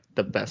is like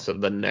the best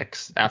of the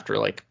next after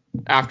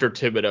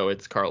Thibodeau,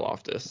 it's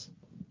Karlaftis.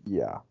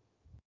 Yeah.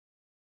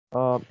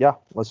 Yeah,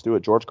 let's do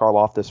it. George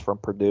Karlaftis from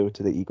Purdue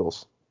to the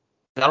Eagles.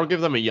 That'll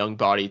give them a young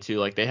body too.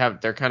 Like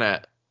they're kind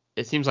of.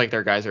 It seems like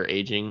their guys are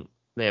aging.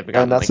 They haven't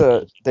And gotten that's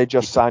like they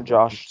just people signed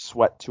going. Josh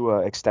Sweat to a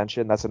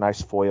extension. That's a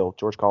nice foil.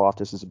 George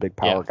Karlaftis is a big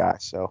power Yeah, guy,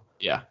 so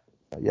yeah.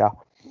 yeah.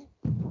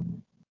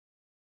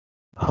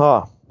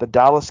 The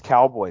Dallas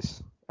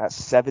Cowboys at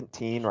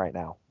 17 right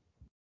now.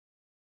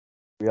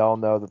 We all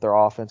know that their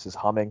offense is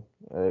humming.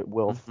 It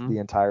will Hmm. the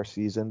entire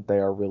season. They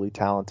are really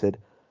talented.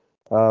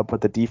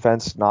 But the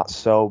defense, not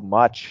so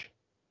much.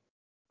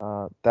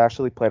 They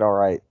actually played all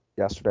right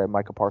yesterday.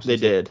 Micah They Parsons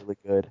looked did. really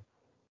good.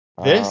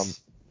 Um,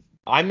 This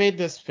I made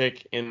this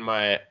pick in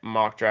my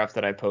mock draft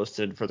that I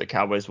posted for the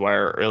Cowboys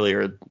Wire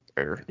earlier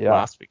or yeah,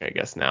 last week, I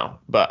guess now.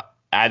 But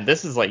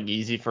this is like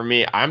easy for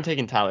me. I'm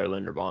taking Tyler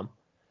Linderbaum.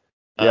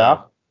 yeah,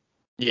 Um,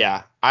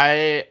 yeah,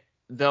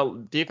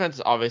 the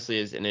defense obviously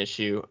is an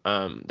issue.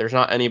 There's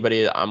not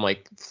anybody that I'm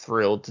like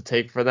thrilled to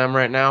take for them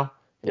right now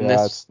in yeah.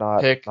 this It's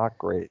not pick. not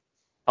great.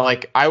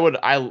 Like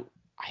I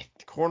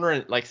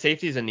corner like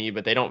safety is a need,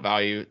 but they don't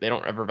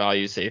ever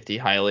value safety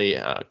highly.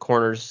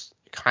 Corners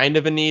kind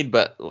of a need,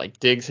 but like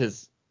Diggs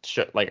has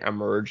like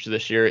emerged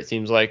this year. It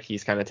seems like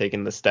he's kind of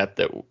taken the step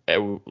that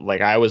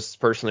like I was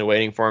personally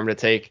waiting for him to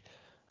take.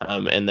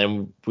 And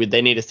then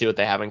they need to see what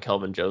they have in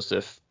Kelvin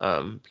Joseph,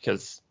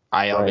 because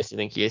I Right. obviously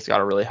think he's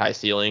got a really high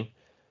ceiling.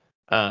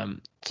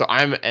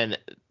 And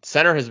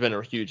center has been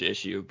a huge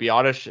issue.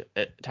 Tyler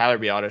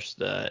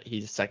Biotish,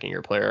 he's a second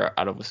year player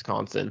out of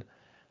Wisconsin,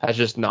 has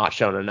just not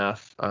shown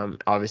enough.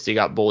 Obviously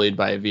got bullied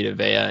by Vita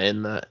Vea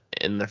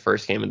in the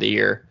first game of the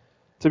year.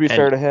 To be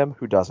fair And to him,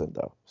 who doesn't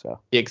though? So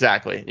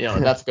exactly,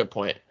 that's a good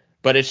point.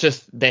 But it's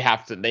just they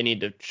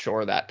need to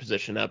shore that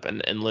position up,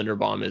 and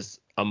Linderbaum is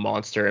a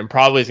monster and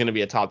probably is going to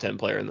be a top 10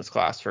 player in this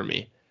class for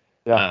me.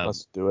 yeah,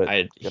 let's do it.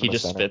 Get He him a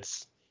just center.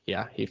 fits.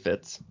 Yeah, he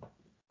fits.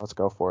 Let's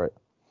go for it.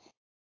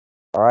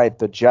 All right,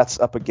 the Jets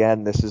up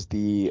again. This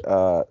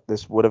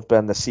would have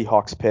been the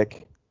Seahawks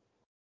pick.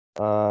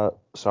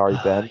 Sorry,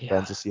 Ben. Yeah,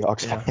 Ben's a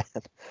Seahawks yeah, fan.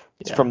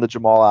 It's yeah. from the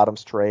Jamal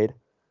Adams trade.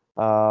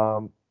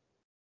 Um,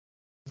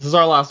 This is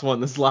our last one.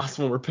 This is the last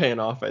one we're paying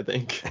off, I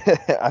think.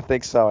 I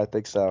think so. I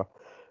think so.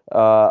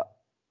 Uh,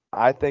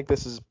 I think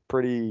this is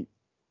pretty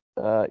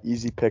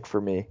easy pick for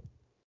me.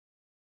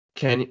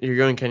 You're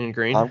going Kenyon I'm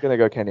Green? gonna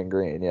go Kenyon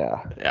Green.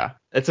 Yeah, Yeah,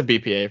 it's a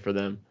BPA for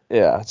them.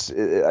 yeah.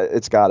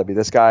 It's got to be.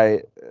 This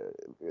guy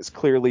is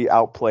clearly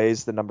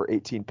outplays the number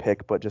 18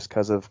 pick, but just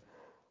because of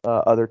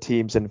other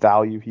teams and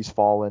value, he's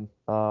fallen.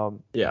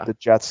 Yeah. The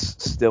Jets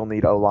still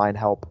need O-line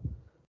help.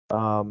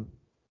 Um, Like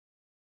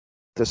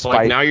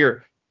despite now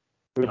you're.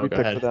 who did Oh, we go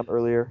pick for ahead. them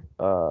earlier?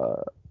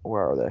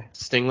 Where are they?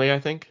 Stingley, I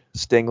think.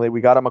 Stingley.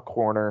 We got him a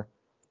corner.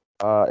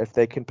 If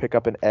they can pick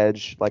up an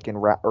edge like in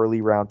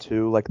early round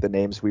 2, like the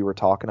names we were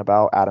talking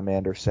about, Adam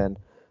Anderson,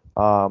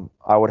 I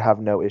would have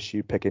no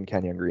issue picking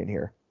Kenyon Green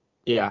here.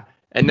 Yeah.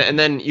 And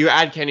then you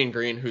add Kenyon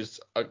Green, who's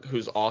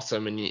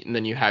awesome, and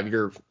then you have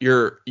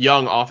your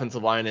young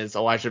offensive line is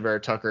Elijah Vera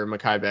Tucker,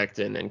 Mekhi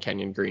Becton, and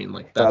Kenyon Green.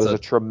 Like That that's is a a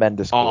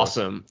tremendous core.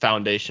 awesome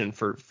foundation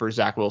for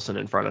Zach Wilson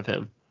in front of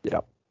him.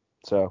 Yep.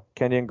 So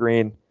Kenyon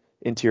Green,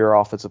 interior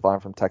offensive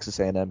line from Texas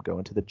A&M,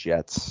 going to the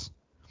Jets.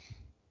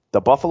 The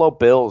Buffalo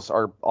Bills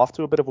are off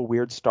to a bit of a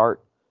weird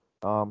start.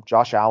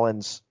 Josh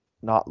Allen's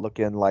not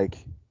looking like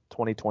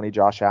 2020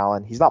 Josh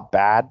Allen. He's not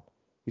bad.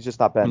 He's just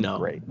not been No.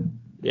 great.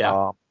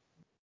 Yeah. Um,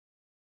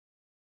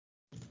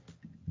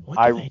 What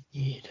do I they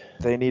need?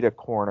 They need a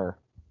corner.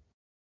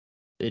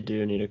 They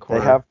do need a They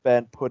corner. have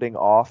been putting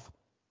off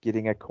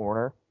getting a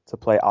corner to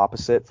play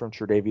opposite from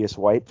Tre'Davious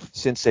White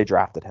since they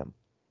drafted him.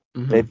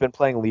 Mm-hmm. They've been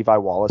playing Levi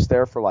Wallace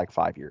there for like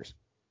 5 years.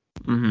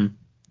 Mm-hmm.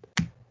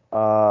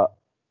 Uh,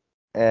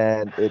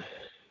 and it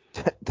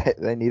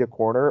they need a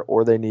corner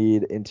or they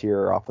need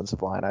interior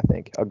offensive line, I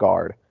think, a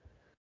guard.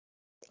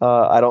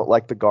 I don't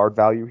like the guard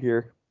value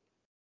here.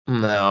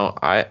 No,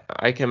 I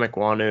can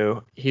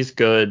Ekwonu. He's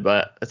good,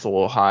 but it's a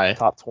little high.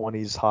 Top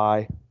 20s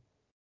high.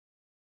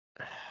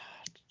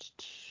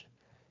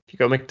 If you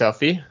go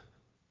McDuffie,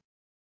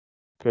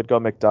 Could go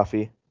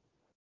McDuffie.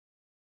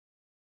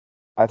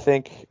 I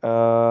think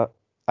I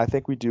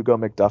think we do go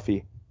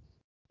McDuffie.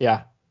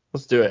 yeah,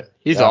 let's do it.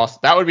 He's Yeah. awesome.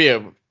 That would be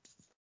a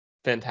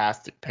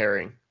fantastic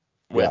pairing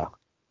with Yeah.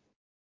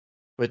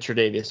 with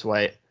Tre'Davious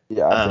White.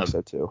 Yeah, I think Um,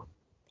 so too.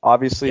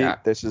 Obviously, yeah,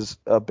 this is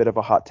a bit of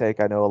a hot take.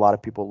 I know a lot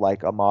of people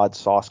like Ahmad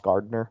Sauce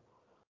Gardner.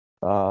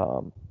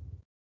 Um,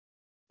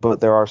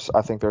 but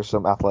I think there's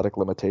some athletic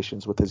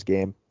limitations with his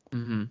game.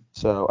 hmm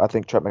So I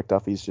think Trent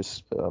McDuffie's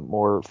just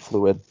more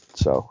fluid.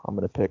 So I'm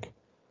going to pick.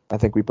 I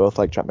think we both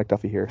like Trent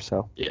McDuffie here.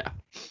 So yeah.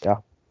 yeah,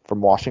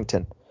 from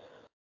Washington.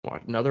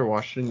 Another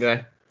Washington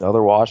guy.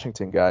 Another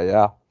Washington guy.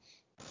 Yeah.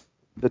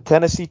 The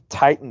Tennessee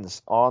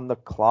Titans on the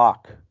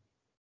clock.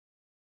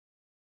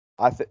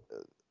 I think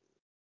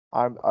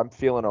I'm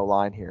feeling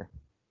O-line here.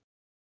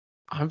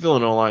 I'm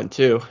feeling O-line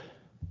too.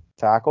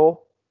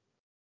 Tackle?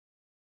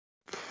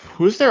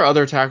 Who's their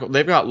other tackle?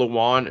 They've got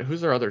Lewan.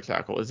 Who's their other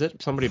tackle? Is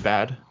it somebody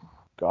bad?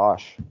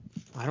 Gosh.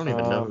 I don't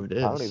even know who it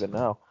is. I don't even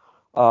know.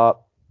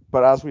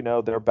 But as we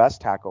know, their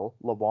best tackle,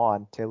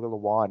 Taylor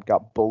Lewan,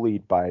 got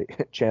bullied by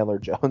Chandler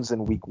Jones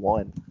in week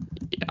 1.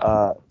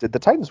 Yeah. Did the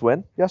Titans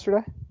win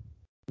yesterday?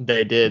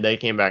 They did. They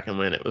came back and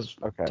win. It was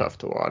Okay. tough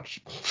to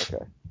watch.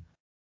 Okay.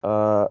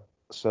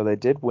 So they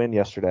did win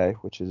yesterday,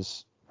 which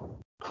is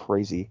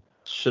crazy.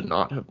 Should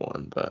not have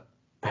won, but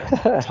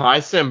Ty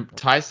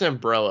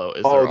Sambrello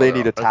is they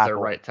need a tackle. their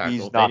right tackle.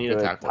 He's not they need good.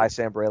 a tackle. Ty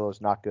Sambrello is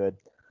not good.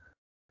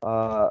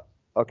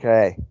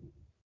 Okay.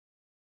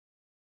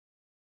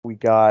 We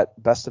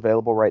got best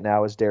available right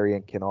now is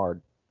Darian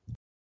Kinnard.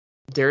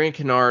 Darian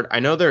Kinnard.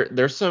 I know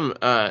there's some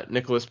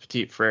Nicholas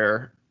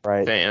Petit-Frere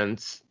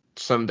fans.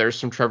 There's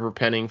some Trevor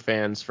Penning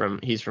fans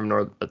he's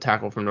from a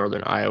tackle from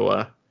Northern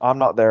Iowa. I'm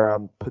not there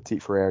on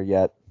Petit-Frere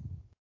yet.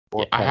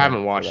 Yeah, I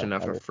haven't watched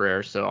enough of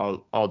Frere,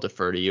 so I'll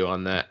defer to you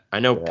on that. I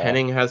know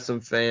Penning has some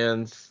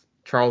fans.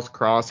 Charles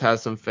Cross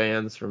has some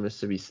fans from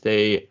Mississippi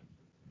State.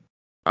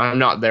 I'm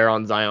not there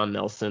on Zion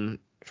Nelson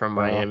from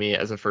Miami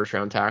as a first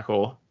round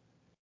tackle.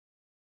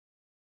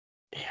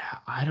 Yeah,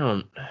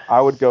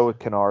 I would go with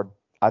Kinnard.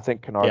 I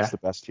think Kinnard's the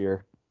best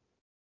here.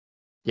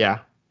 Yeah.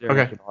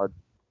 Okay. Kinnard.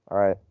 All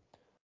right.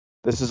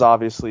 This is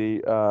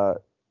obviously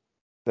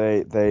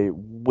they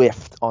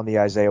whiffed on the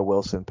Isaiah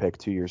Wilson pick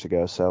 2 years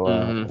ago,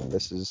 so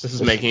this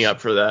is making up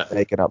for that.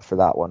 Making up for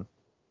that one.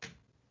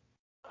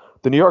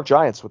 The New York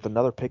Giants with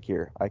another pick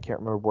here. I can't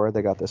remember where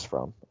they got this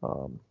from.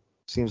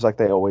 Seems like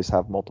they always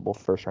have multiple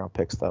first round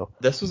picks though.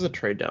 This was a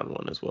trade down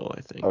one as well,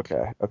 I think.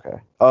 Okay.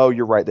 Oh,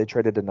 you're right. They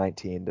traded to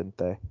 19, didn't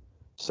they?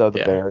 So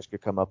the Bears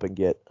could come up and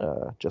get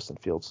Justin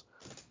Fields.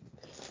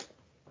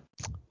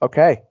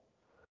 Okay.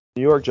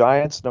 New York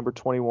Giants, number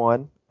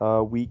 21.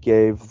 We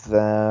gave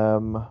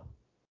them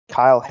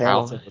Kyle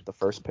Hamilton with the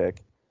first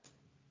pick.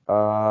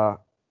 What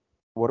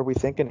are we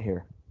thinking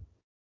here?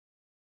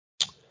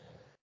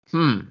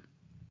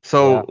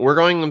 So we're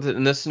going with,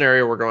 in this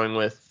scenario, we're going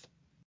with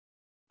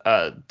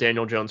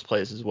Daniel Jones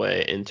plays his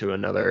way into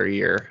another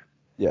year.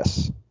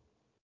 Yes.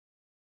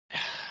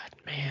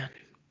 Man.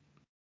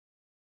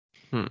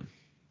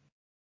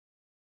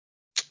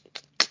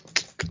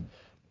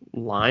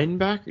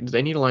 Linebacker? Do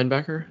they need a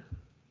linebacker?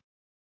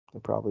 They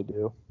probably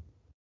do.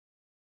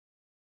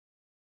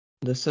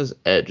 This says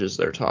edge is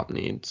their top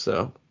need,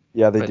 so.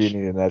 Yeah, they do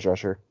need an edge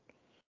rusher.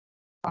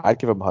 I'd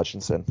give him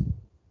Hutchinson.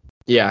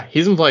 Yeah,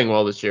 he's been playing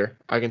well this year.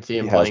 I can see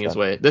him playing his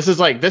way.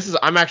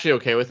 I'm actually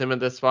okay with him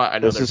at this spot. I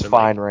know this is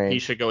fine range. He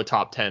should go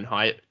top 10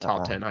 hype,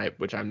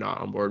 which I'm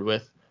not on board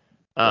with.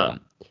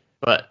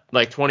 But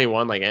like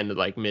 21, like ended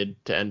like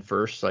mid to end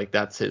first, like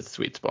that's his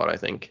sweet spot, I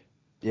think.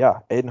 Yeah,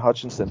 Aiden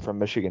Hutchinson from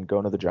Michigan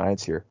going to the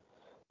Giants here,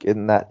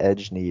 getting that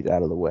edge need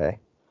out of the way.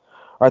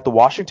 All right, the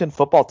Washington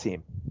football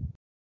team.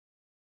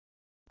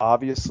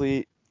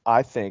 Obviously,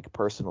 I think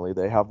personally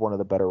they have one of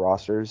the better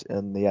rosters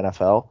in the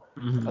NFL,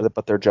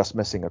 but they're just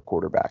missing a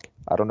quarterback.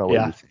 I don't know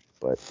what you think,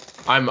 but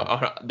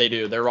they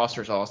do. Their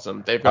roster's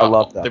awesome. I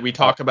love that. We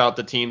talk about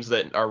the teams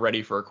that are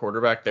ready for a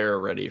quarterback. They're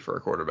ready for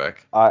a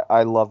quarterback.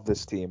 I love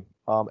this team.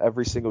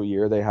 Every single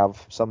year they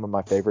have some of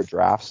my favorite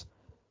drafts.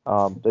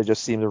 They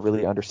just seem to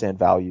really understand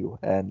value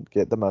and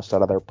get the most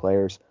out of their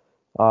players.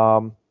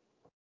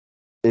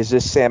 Is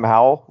this Sam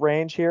Howell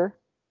range here?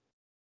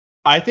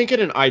 I think in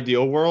an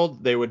ideal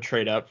world, they would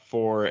trade up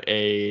for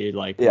I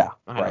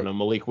don't know,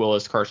 Malik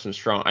Willis, Carson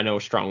Strong. I know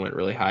Strong went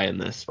really high in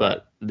this,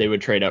 but they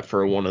would trade up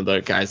for one of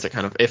the guys that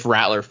kind of, if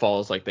Rattler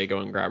falls, like they go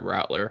and grab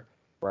Rattler.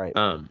 Right.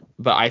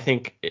 But I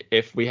think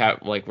if we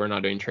have, like, we're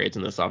not doing trades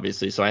in this,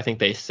 obviously, so I think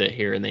they sit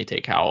here and they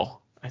take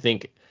Howell. I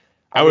think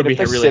I would be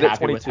really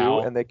happy with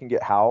Howell. And they can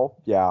get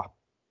Howell, yeah.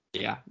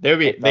 Yeah,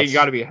 they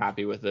got to be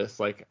happy with this.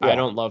 Like, I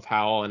don't love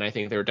Howell, and I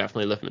think there are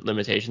definitely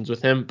limitations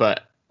with him,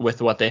 but with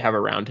what they have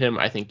around him,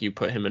 I think you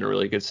put him in a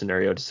really good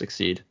scenario to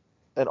succeed.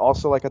 And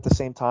also, like, at the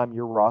same time,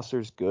 your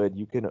roster's good.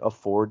 You can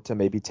afford to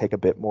maybe take a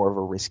bit more of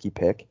a risky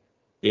pick.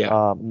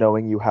 Yeah.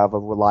 Knowing you have a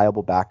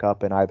reliable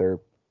backup in either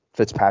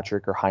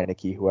Fitzpatrick or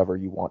Heineke, whoever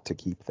you want to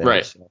keep there.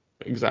 Right. So,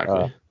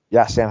 exactly.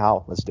 Sam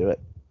Howell, let's do it.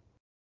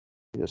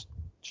 Just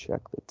check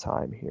the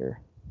time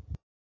here.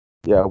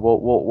 Yeah,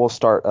 we'll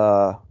start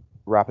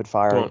rapid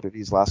fire through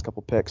these last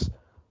couple picks.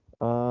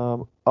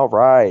 All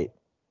right.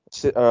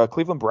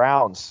 Cleveland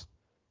Browns.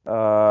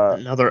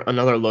 Another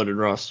loaded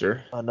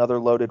roster. Another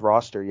loaded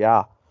roster,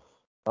 yeah.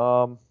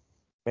 Man,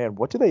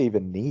 what do they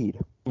even need?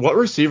 What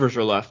receivers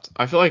are left?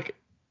 I feel like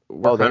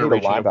we're kind of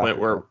reaching a point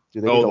where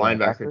do they need a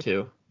linebacker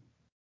too.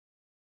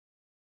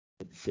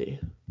 Let's see.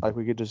 Like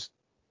we could just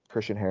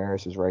Christian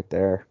Harris is right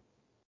there.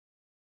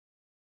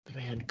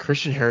 Man,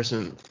 Christian Harris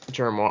and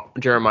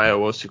Jeremiah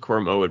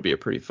Owusu-Koramoah would be a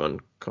pretty fun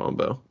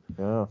combo.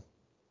 Yeah.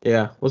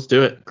 Yeah, let's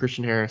do it.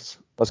 Christian Harris.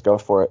 Let's go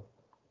for it.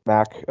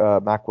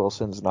 Mac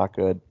Wilson's not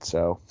good,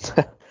 so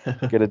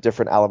get a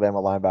different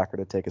Alabama linebacker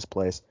to take his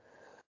place.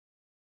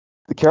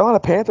 The Carolina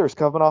Panthers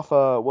coming off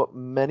what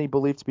many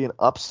believe to be an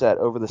upset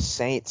over the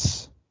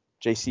Saints.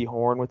 J.C.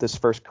 Horn with his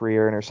first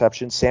career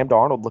interception. Sam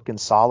Darnold looking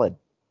solid.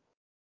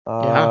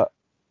 Yeah.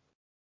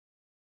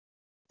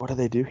 What do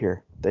they do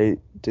here? They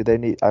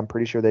need? I'm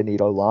pretty sure they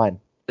need O-line.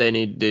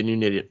 They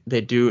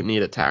do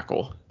need a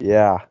tackle.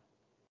 Yeah.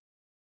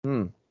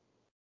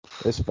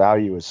 This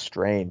value is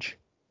strange.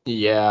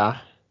 Yeah.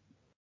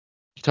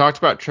 You talked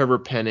about Trevor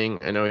Penning.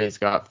 I know he's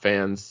got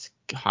fans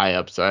high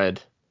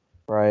upside.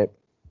 Right.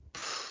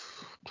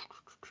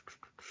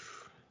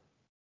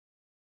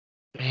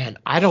 Man,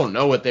 I don't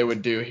know what they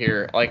would do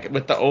here. Like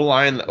with the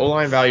O-line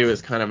value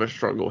is kind of a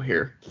struggle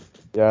here.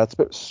 Yeah, it's a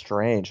bit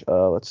strange.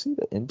 Let's see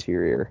the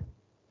interior.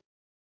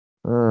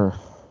 None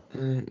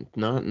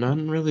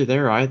really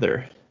there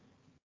either.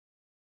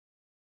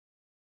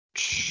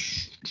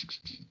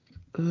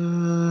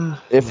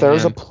 If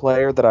there's a Man.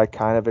 player that I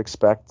kind of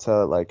expect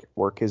to like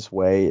work his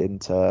way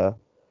into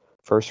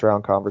first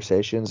round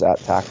conversations at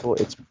tackle,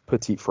 it's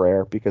Petit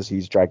Frere because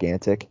he's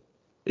gigantic.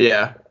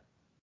 Yeah.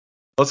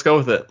 Let's go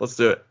with it. Let's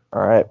do it.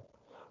 All right.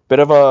 Bit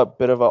of a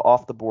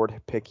off the board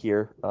pick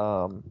here.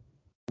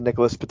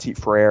 Nicholas Petit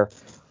Frere,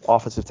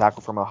 offensive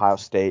tackle from Ohio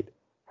State,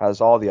 has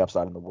all the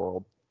upside in the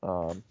world.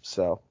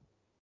 So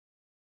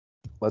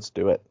let's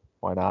do it.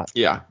 Why not?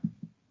 Yeah.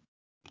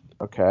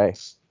 Okay.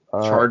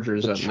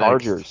 Chargers The up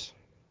Chargers next.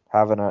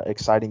 having an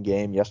exciting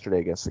game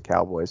yesterday against the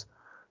Cowboys.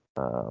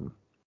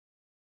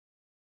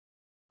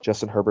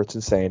 Justin Herbert's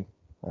insane,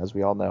 as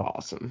we all know.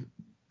 Awesome.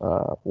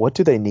 What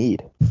do they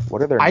need?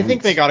 What are their I needs?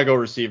 think they got to go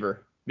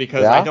receiver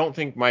because Yeah? I don't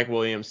think Mike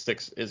Williams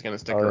is going to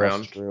stick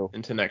around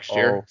into next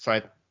year.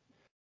 So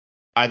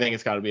I think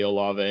it's got to be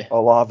Olave.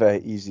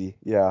 Olave, easy.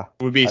 Yeah.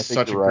 Would be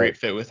such a great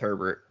fit with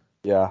Herbert.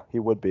 Yeah, he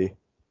would be.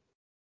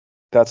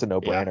 That's a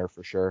no-brainer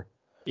for sure.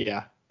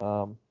 Yeah.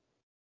 All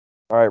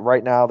right,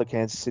 right now the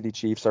Kansas City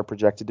Chiefs are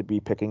projected to be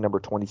picking number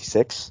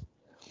 26.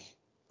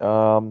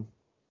 Another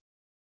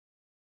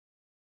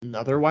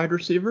wide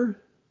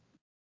receiver?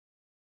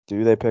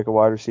 Do they pick a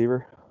wide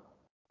receiver?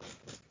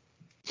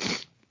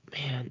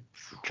 Man,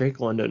 Drake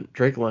London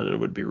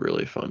would be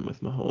really fun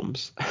with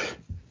Mahomes.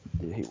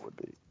 Yeah, he would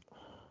be.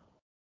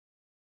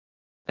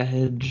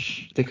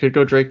 Edge. They could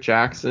go Drake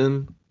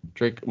Jackson.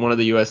 One of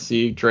the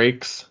USC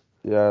Drakes.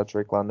 Yeah,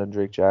 Drake London,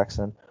 Drake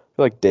Jackson. I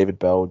feel like David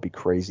Bell would be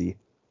crazy.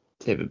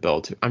 David Bell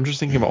too. I'm just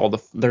thinking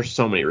about there's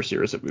so many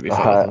receivers that would be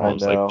fun with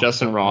Mahomes. Like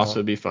Justin Ross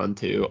would be fun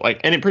too.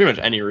 Like pretty much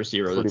any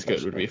receiver that's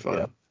good would be fun.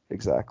 Yeah,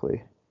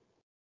 exactly.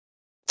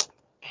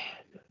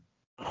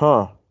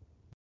 Huh.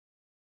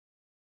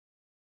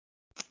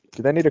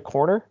 Do they need a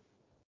corner?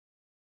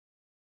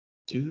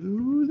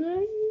 Do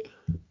they?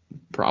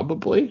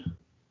 Probably.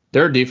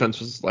 Their defense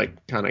was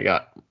kind of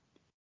got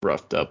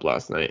roughed up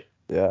last night.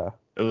 Yeah.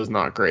 It was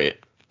not great.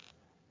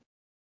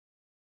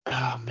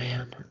 Oh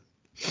man.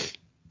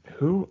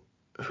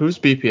 Who's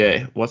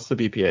BPA? What's the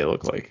BPA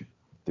look like?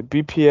 The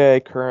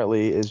BPA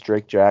currently is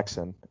Drake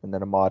Jackson and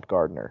then Ahmad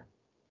Gardner.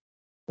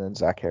 And then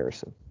Zach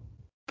Harrison.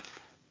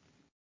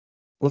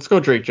 Let's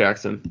go Drake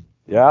Jackson.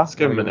 Yeah? Let's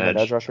give him an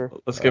edge. Rusher?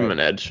 Let's give him an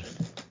edge.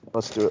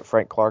 Let's do it.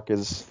 Frank Clark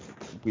is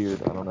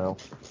weird. I don't know.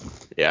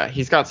 Yeah,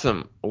 he's got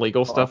some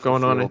legal stuff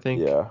going on, I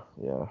think. Yeah.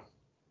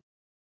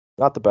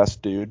 Not the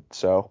best dude,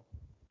 so.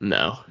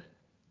 No.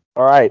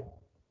 All right.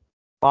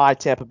 My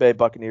Tampa Bay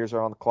Buccaneers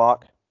are on the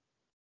clock.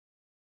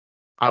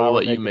 I will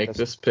let you make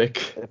this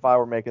pick. If I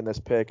were making this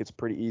pick, it's a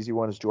pretty easy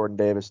one. It's Jordan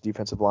Davis,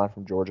 defensive line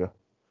from Georgia.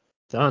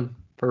 Done.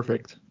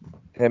 Perfect.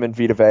 Him and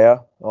Vita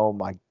Vea. Oh,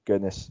 my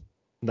goodness.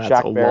 That's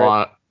Shaq Barrett,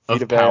 lot of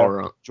Vita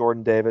power. Vea,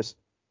 Jordan Davis,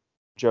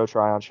 Joe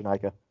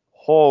Tryon-Shoyinka.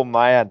 Oh,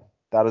 man.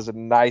 That is a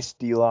nice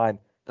D-line.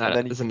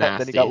 Then you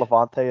got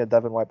Levante and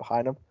Devin White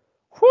behind him.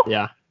 Whew.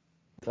 Yeah.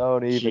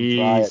 Don't even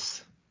try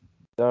it.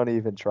 Don't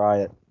even try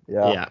it.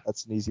 Yeah.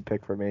 That's an easy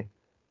pick for me.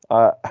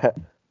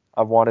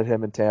 I wanted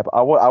him in Tampa.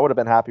 I would have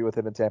been happy with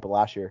him in Tampa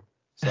last year.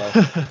 So,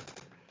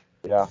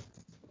 yeah.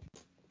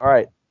 All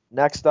right.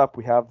 Next up,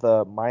 we have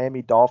the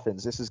Miami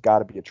Dolphins. This has got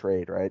to be a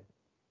trade, right?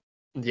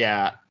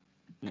 Yeah.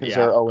 Because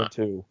they're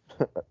 0-2.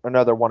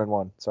 No, they're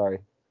 1-1. Sorry.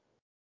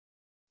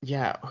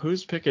 Yeah.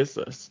 Whose pick is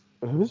this?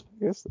 Whose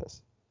pick is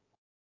this?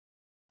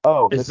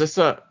 Oh, This is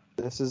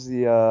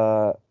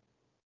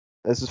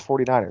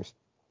 49ers.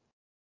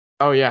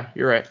 Oh, yeah.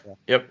 You're right. Yeah.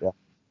 Yep. Yeah.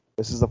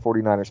 This is the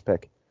 49ers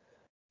pick.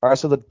 All right,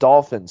 so the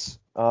Dolphins,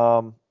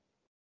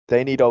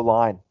 they need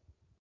O-line.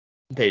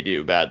 They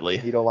do badly.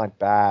 They need O-line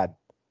bad.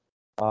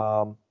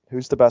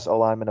 Who's the best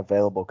O-lineman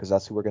available? Because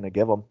that's who we're going to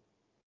give them.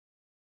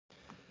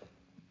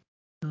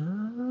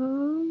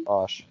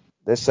 Gosh.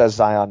 This says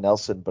Zion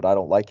Nelson, but I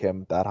don't like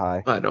him that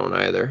high. I don't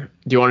either.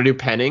 Do you want to do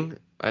Penning?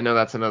 I know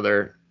that's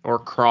another. Or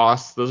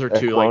Cross. Those are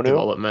two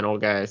developmental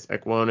guys.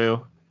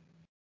 Ekwonu.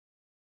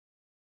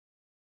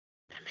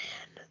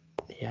 Man.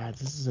 Yeah,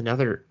 this is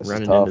another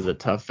running into the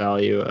tough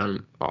value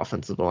on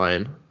offensive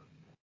line.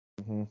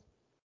 Mm-hmm.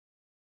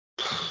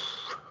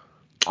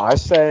 I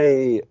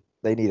say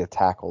they need a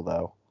tackle,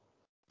 though.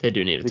 They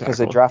do need a tackle. Because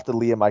they drafted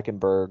Liam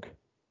Eichenberg.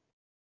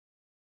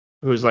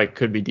 Who's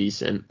could be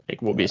decent.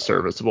 Will be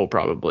serviceable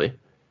probably.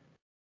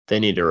 They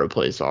need to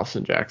replace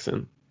Austin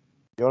Jackson.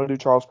 You want to do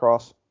Charles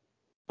Cross?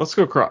 Let's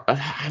go Cross.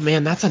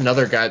 Man, that's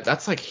another guy.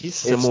 That's like he's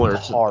similar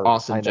to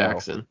Austin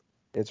Jackson.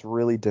 It's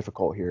really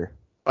difficult here.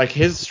 Like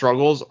his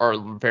struggles are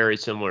very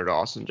similar to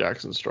Austin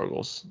Jackson's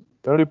struggles.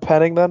 You want to do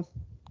Penning then?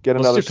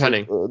 Let's do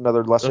Penning.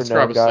 Another lesser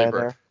known guy in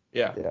there.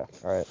 Yeah. Yeah.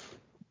 All right.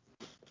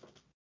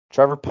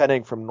 Trevor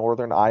Penning from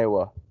Northern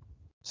Iowa,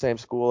 same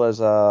school as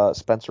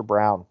Spencer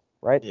Brown,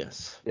 right?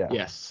 Yes. Yeah.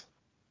 Yes.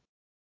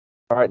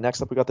 All right.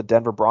 Next up, we got the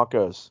Denver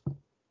Broncos.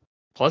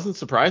 Pleasant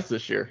surprise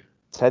this year.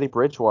 Teddy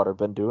Bridgewater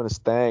been doing his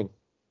thing.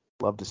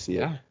 Love to see it.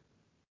 Yeah.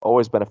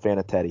 Always been a fan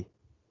of Teddy.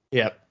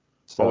 Yep.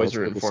 So always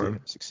rooting for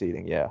him.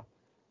 Succeeding. Yeah.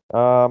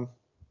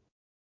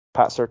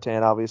 Pat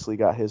Surtain obviously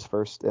got his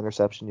first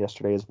interception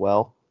yesterday as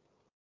well,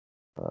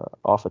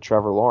 off of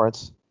Trevor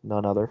Lawrence,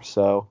 none other.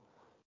 So,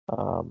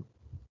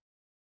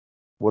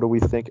 what do we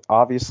think?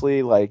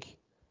 Obviously, I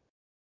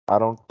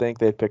don't think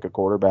they'd pick a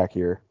quarterback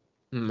here.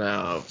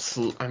 No,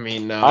 I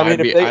mean, no.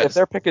 If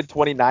they're picking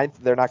 29th,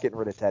 they're not getting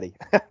rid of Teddy.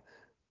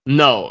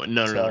 No.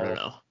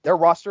 Their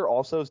roster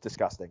also is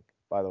disgusting,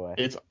 by the way.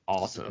 It's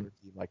awesome.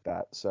 Team like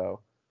that. So,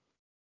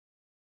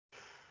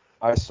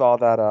 I saw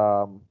that.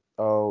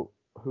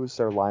 Who's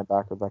their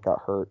linebacker that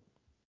got hurt?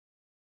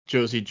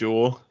 Josie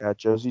Jewell. Yeah,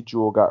 Josie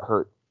Jewell got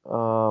hurt.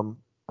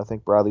 I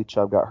think Bradley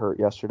Chubb got hurt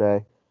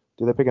yesterday.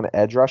 Do they pick an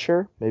edge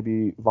rusher?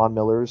 Maybe Von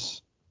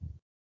Miller's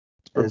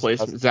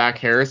replacement. Zach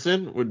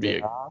Harrison would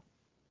be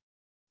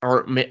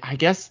I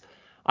guess,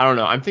 I don't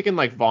know. I'm thinking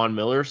like Von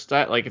Miller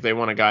stat. Like if they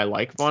want a guy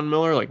like Von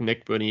Miller, like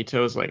Nick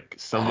Bonito is like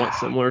somewhat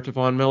similar to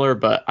Von Miller,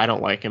 but I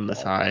don't like him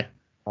this high.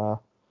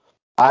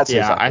 I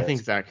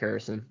think Zach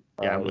Harrison.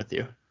 Yeah, I'm with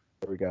you.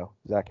 There we go.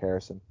 Zach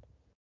Harrison.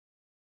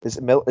 Is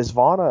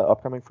Vaughn an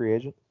upcoming free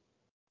agent?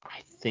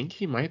 I think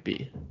he might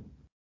be.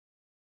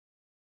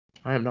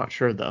 I am not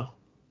sure though.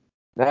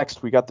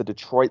 Next, we got the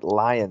Detroit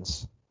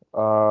Lions.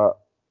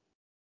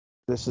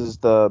 This is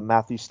the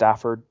Matthew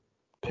Stafford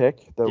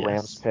pick, the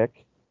Rams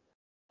pick.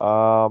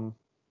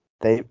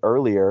 They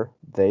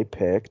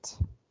picked.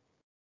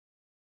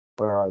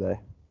 Where are they?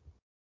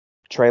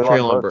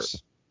 Treylon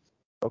Burks.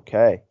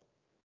 Okay.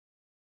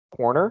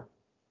 Corner,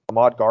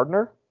 Ahmad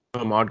Gardner.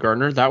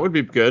 That would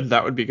be good.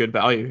 That would be good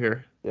value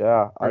here.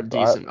 Yeah,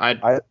 decent.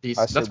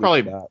 That's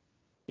probably.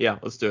 Yeah,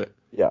 let's do it.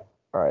 Yeah.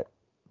 All right.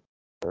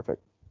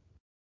 Perfect.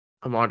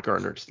 Ahmad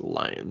Gardner to the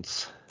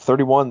Lions.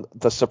 31.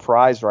 The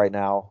surprise right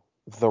now.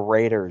 The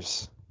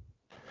Raiders.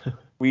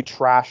 We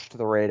trashed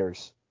the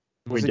Raiders.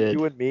 Was it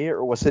you and me,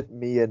 or was it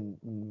me and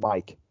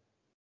Mike?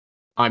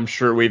 I'm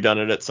sure we've done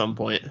it at some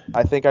point.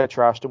 I think I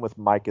trashed him with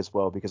Mike as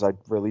well because I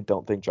really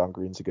don't think John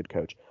Green's a good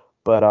coach.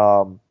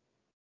 But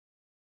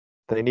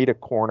they need a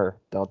corner,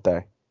 don't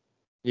they?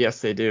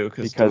 Yes, they do,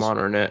 because Damon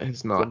Arnett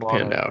has not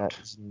panned out.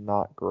 It's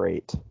not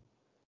great.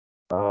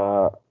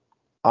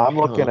 I'm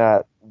looking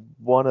at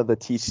one of the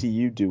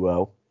TCU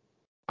duo.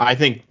 I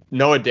think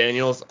Noah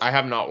Daniels. I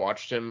have not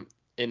watched him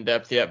in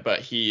depth yet, but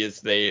he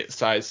is the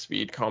size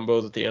speed combo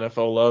that the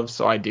NFL loves.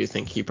 So I do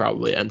think he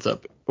probably ends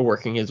up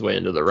working his way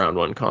into the round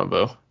one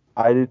combo.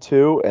 I do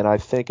too, and I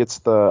think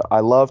I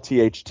love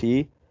THT.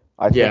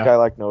 I think I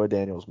like Noah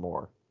Daniels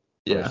more.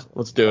 Yeah,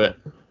 let's do it.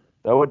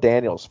 Noah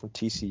Daniels from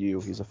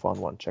TCU. He's a fun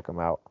one. Check him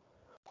out.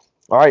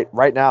 All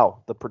right now,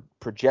 the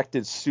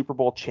projected Super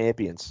Bowl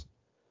champions,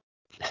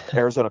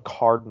 Arizona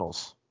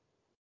Cardinals.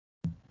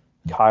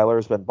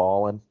 Kyler's been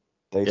balling.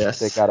 They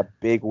got a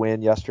big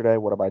win yesterday.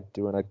 What am I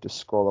doing? I just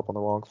scrolled up on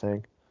the wrong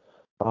thing.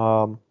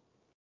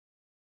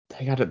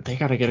 They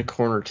gotta get a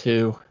corner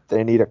too.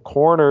 They need a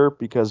corner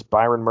because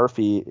Byron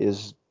Murphy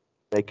is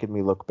making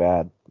me look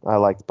bad. I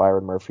like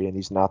Byron Murphy, and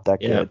he's not that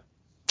good.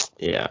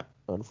 Yeah.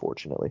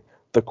 Unfortunately.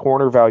 The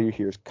corner value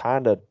here is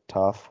kind of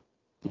tough.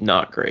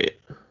 Not great.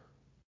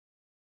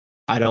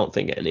 I don't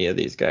think any of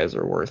these guys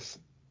are worth.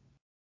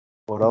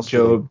 What else?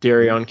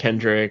 Darion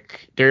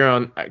Kendrick.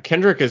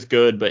 Kendrick is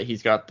good, but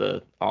he's got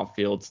the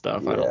off-field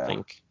stuff. Yeah. I don't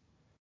think.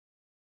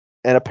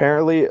 And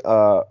apparently,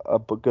 I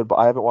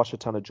haven't watched a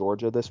ton of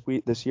Georgia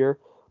this year,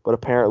 but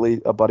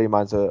apparently a buddy of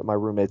mine's my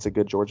roommate's a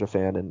good Georgia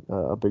fan and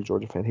a big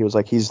Georgia fan. He was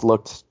like, he's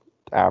looked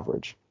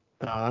average.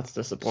 Oh, that's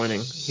disappointing.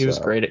 He was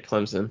great at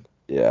Clemson.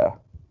 Yeah.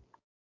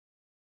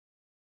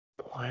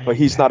 But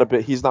he's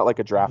not like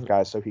a draft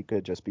guy, so he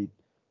could just be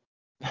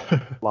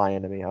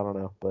lying to me. I don't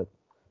know, but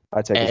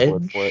I take his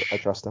word for it. I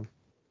trust him.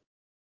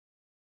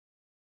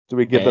 Do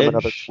we give them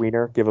another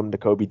tweener? Give them to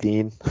Kobe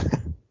Dean?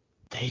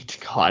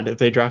 If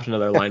they draft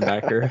another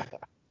linebacker.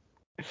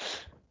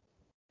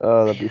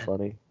 Oh, that'd be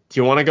funny. Do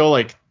you want to go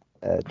like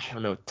edge? I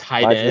don't know,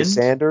 tight end?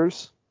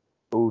 Sanders.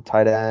 Ooh,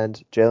 tight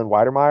end. Jalen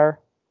Weidermeyer.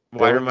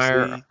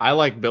 Billingsley. I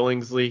like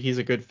Billingsley. He's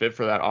a good fit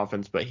for that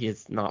offense, but he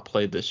has not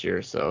played this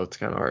year, so it's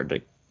kind of hard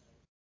to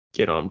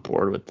get on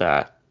board with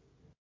that.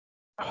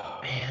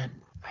 Man,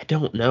 I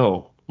don't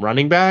know.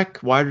 Running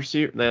back, wide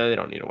receiver? No, they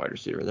don't need a wide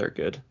receiver. They're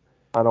good.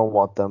 I don't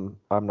want them.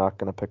 I'm not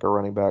going to pick a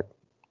running back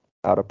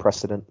out of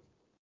precedent.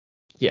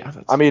 Yeah,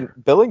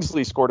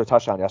 Billingsley scored a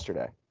touchdown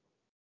yesterday.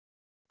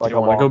 Do you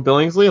want to go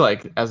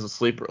Billingsley as a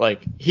sleeper?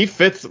 He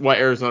fits what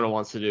Arizona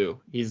wants to do.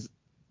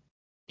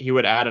 he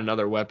would add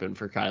another weapon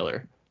for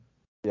Kyler.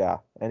 Yeah,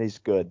 and he's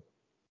good.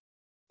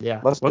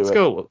 Yeah. Let's do it.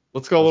 Go.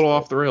 Let's go a Let's little do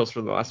off it. the rails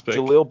for the last pick.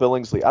 Jaleel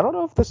Billingsley. I don't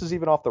know if this is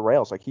even off the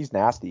rails. Like, he's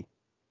nasty.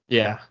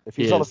 Yeah. If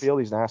he's on the field,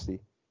 he's nasty.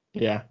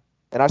 Yeah.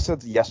 And I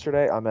said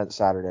yesterday, I meant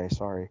Saturday,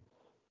 sorry.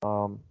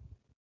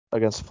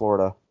 Against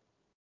Florida.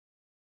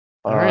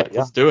 All right, yeah.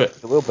 let's do it.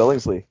 Jaleel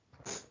Billingsley.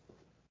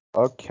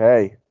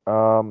 Okay.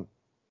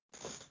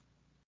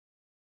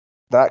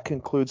 That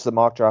concludes the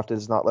mock draft. It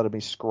is not letting me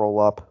scroll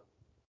up.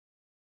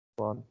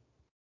 Hold on.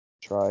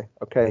 Try.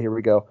 Okay, here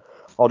we go.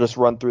 I'll just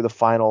run through the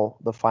final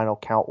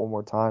count one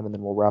more time, and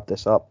then we'll wrap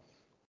this up.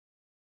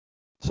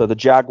 So the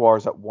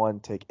Jaguars at 1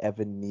 take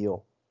Evan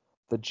Neal.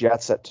 The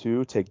Jets at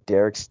 2 take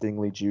Derek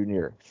Stingley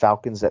Jr.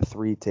 Falcons at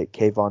 3 take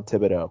Kayvon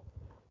Thibodeau.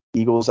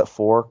 Eagles at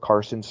 4,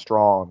 Carson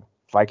Strong.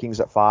 Vikings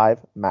at 5,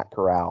 Matt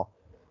Corral.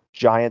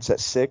 Giants at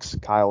 6,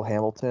 Kyle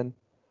Hamilton.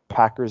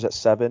 Packers at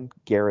 7,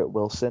 Garrett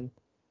Wilson.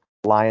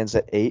 Lions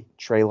at 8,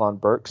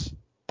 Treylon Burks.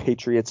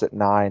 Patriots at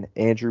 9,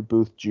 Andrew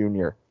Booth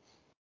Jr.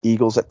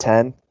 Eagles at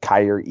 10,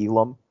 Kyer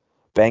Elam.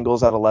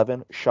 Bengals at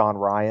 11, Sean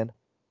Ryan.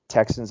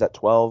 Texans at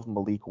 12,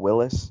 Malik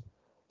Willis.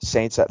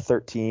 Saints at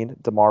 13,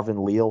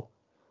 DeMarvin Leal.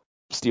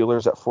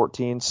 Steelers at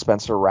 14,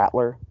 Spencer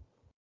Rattler.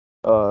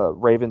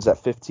 Ravens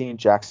at 15,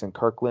 Jackson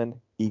Kirkland.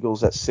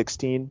 Eagles at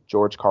 16,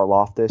 George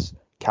Karlaftis.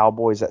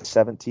 Cowboys at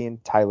 17,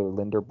 Tyler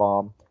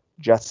Linderbaum.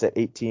 Jets at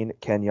 18,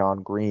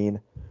 Kenyon Green.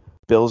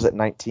 Bills at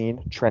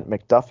 19, Trent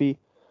McDuffie.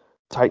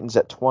 Titans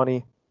at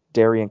 20,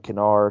 Darian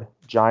Kennard.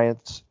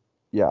 Giants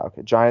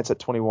at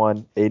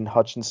 21, Aiden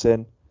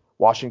Hutchinson.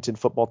 Washington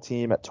football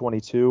team at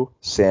 22,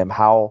 Sam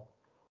Howell.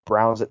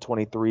 Browns at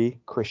 23,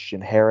 Christian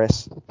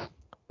Harris.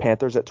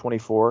 Panthers at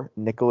 24,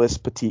 Nicholas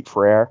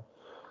Petit-Frere.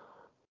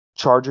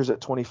 Chargers at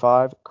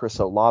 25, Chris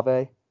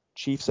Olave.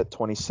 Chiefs at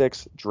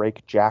 26,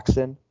 Drake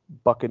Jackson.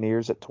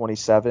 Buccaneers at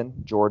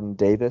 27, Jordan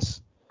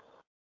Davis.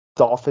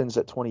 Dolphins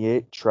at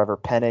 28, Trevor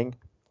Penning.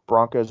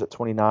 Broncos at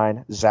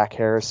 29, Zach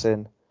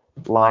Harrison.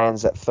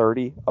 Lions at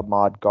 30,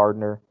 Ahmad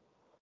Gardner.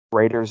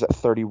 Raiders at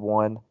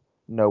 31,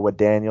 Noah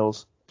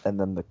Daniels. And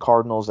then the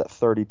Cardinals at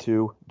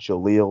 32,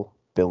 Jaleel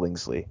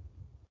Billingsley.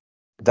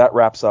 That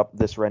wraps up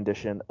this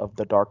rendition of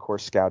the Dark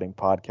Horse Scouting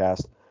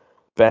Podcast.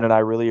 Ben and I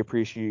really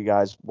appreciate you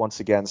guys once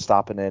again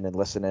stopping in and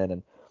listening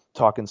and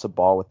talking some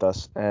ball with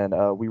us. And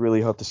we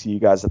really hope to see you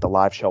guys at the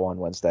live show on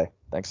Wednesday.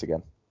 Thanks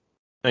again.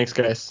 Thanks,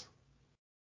 guys.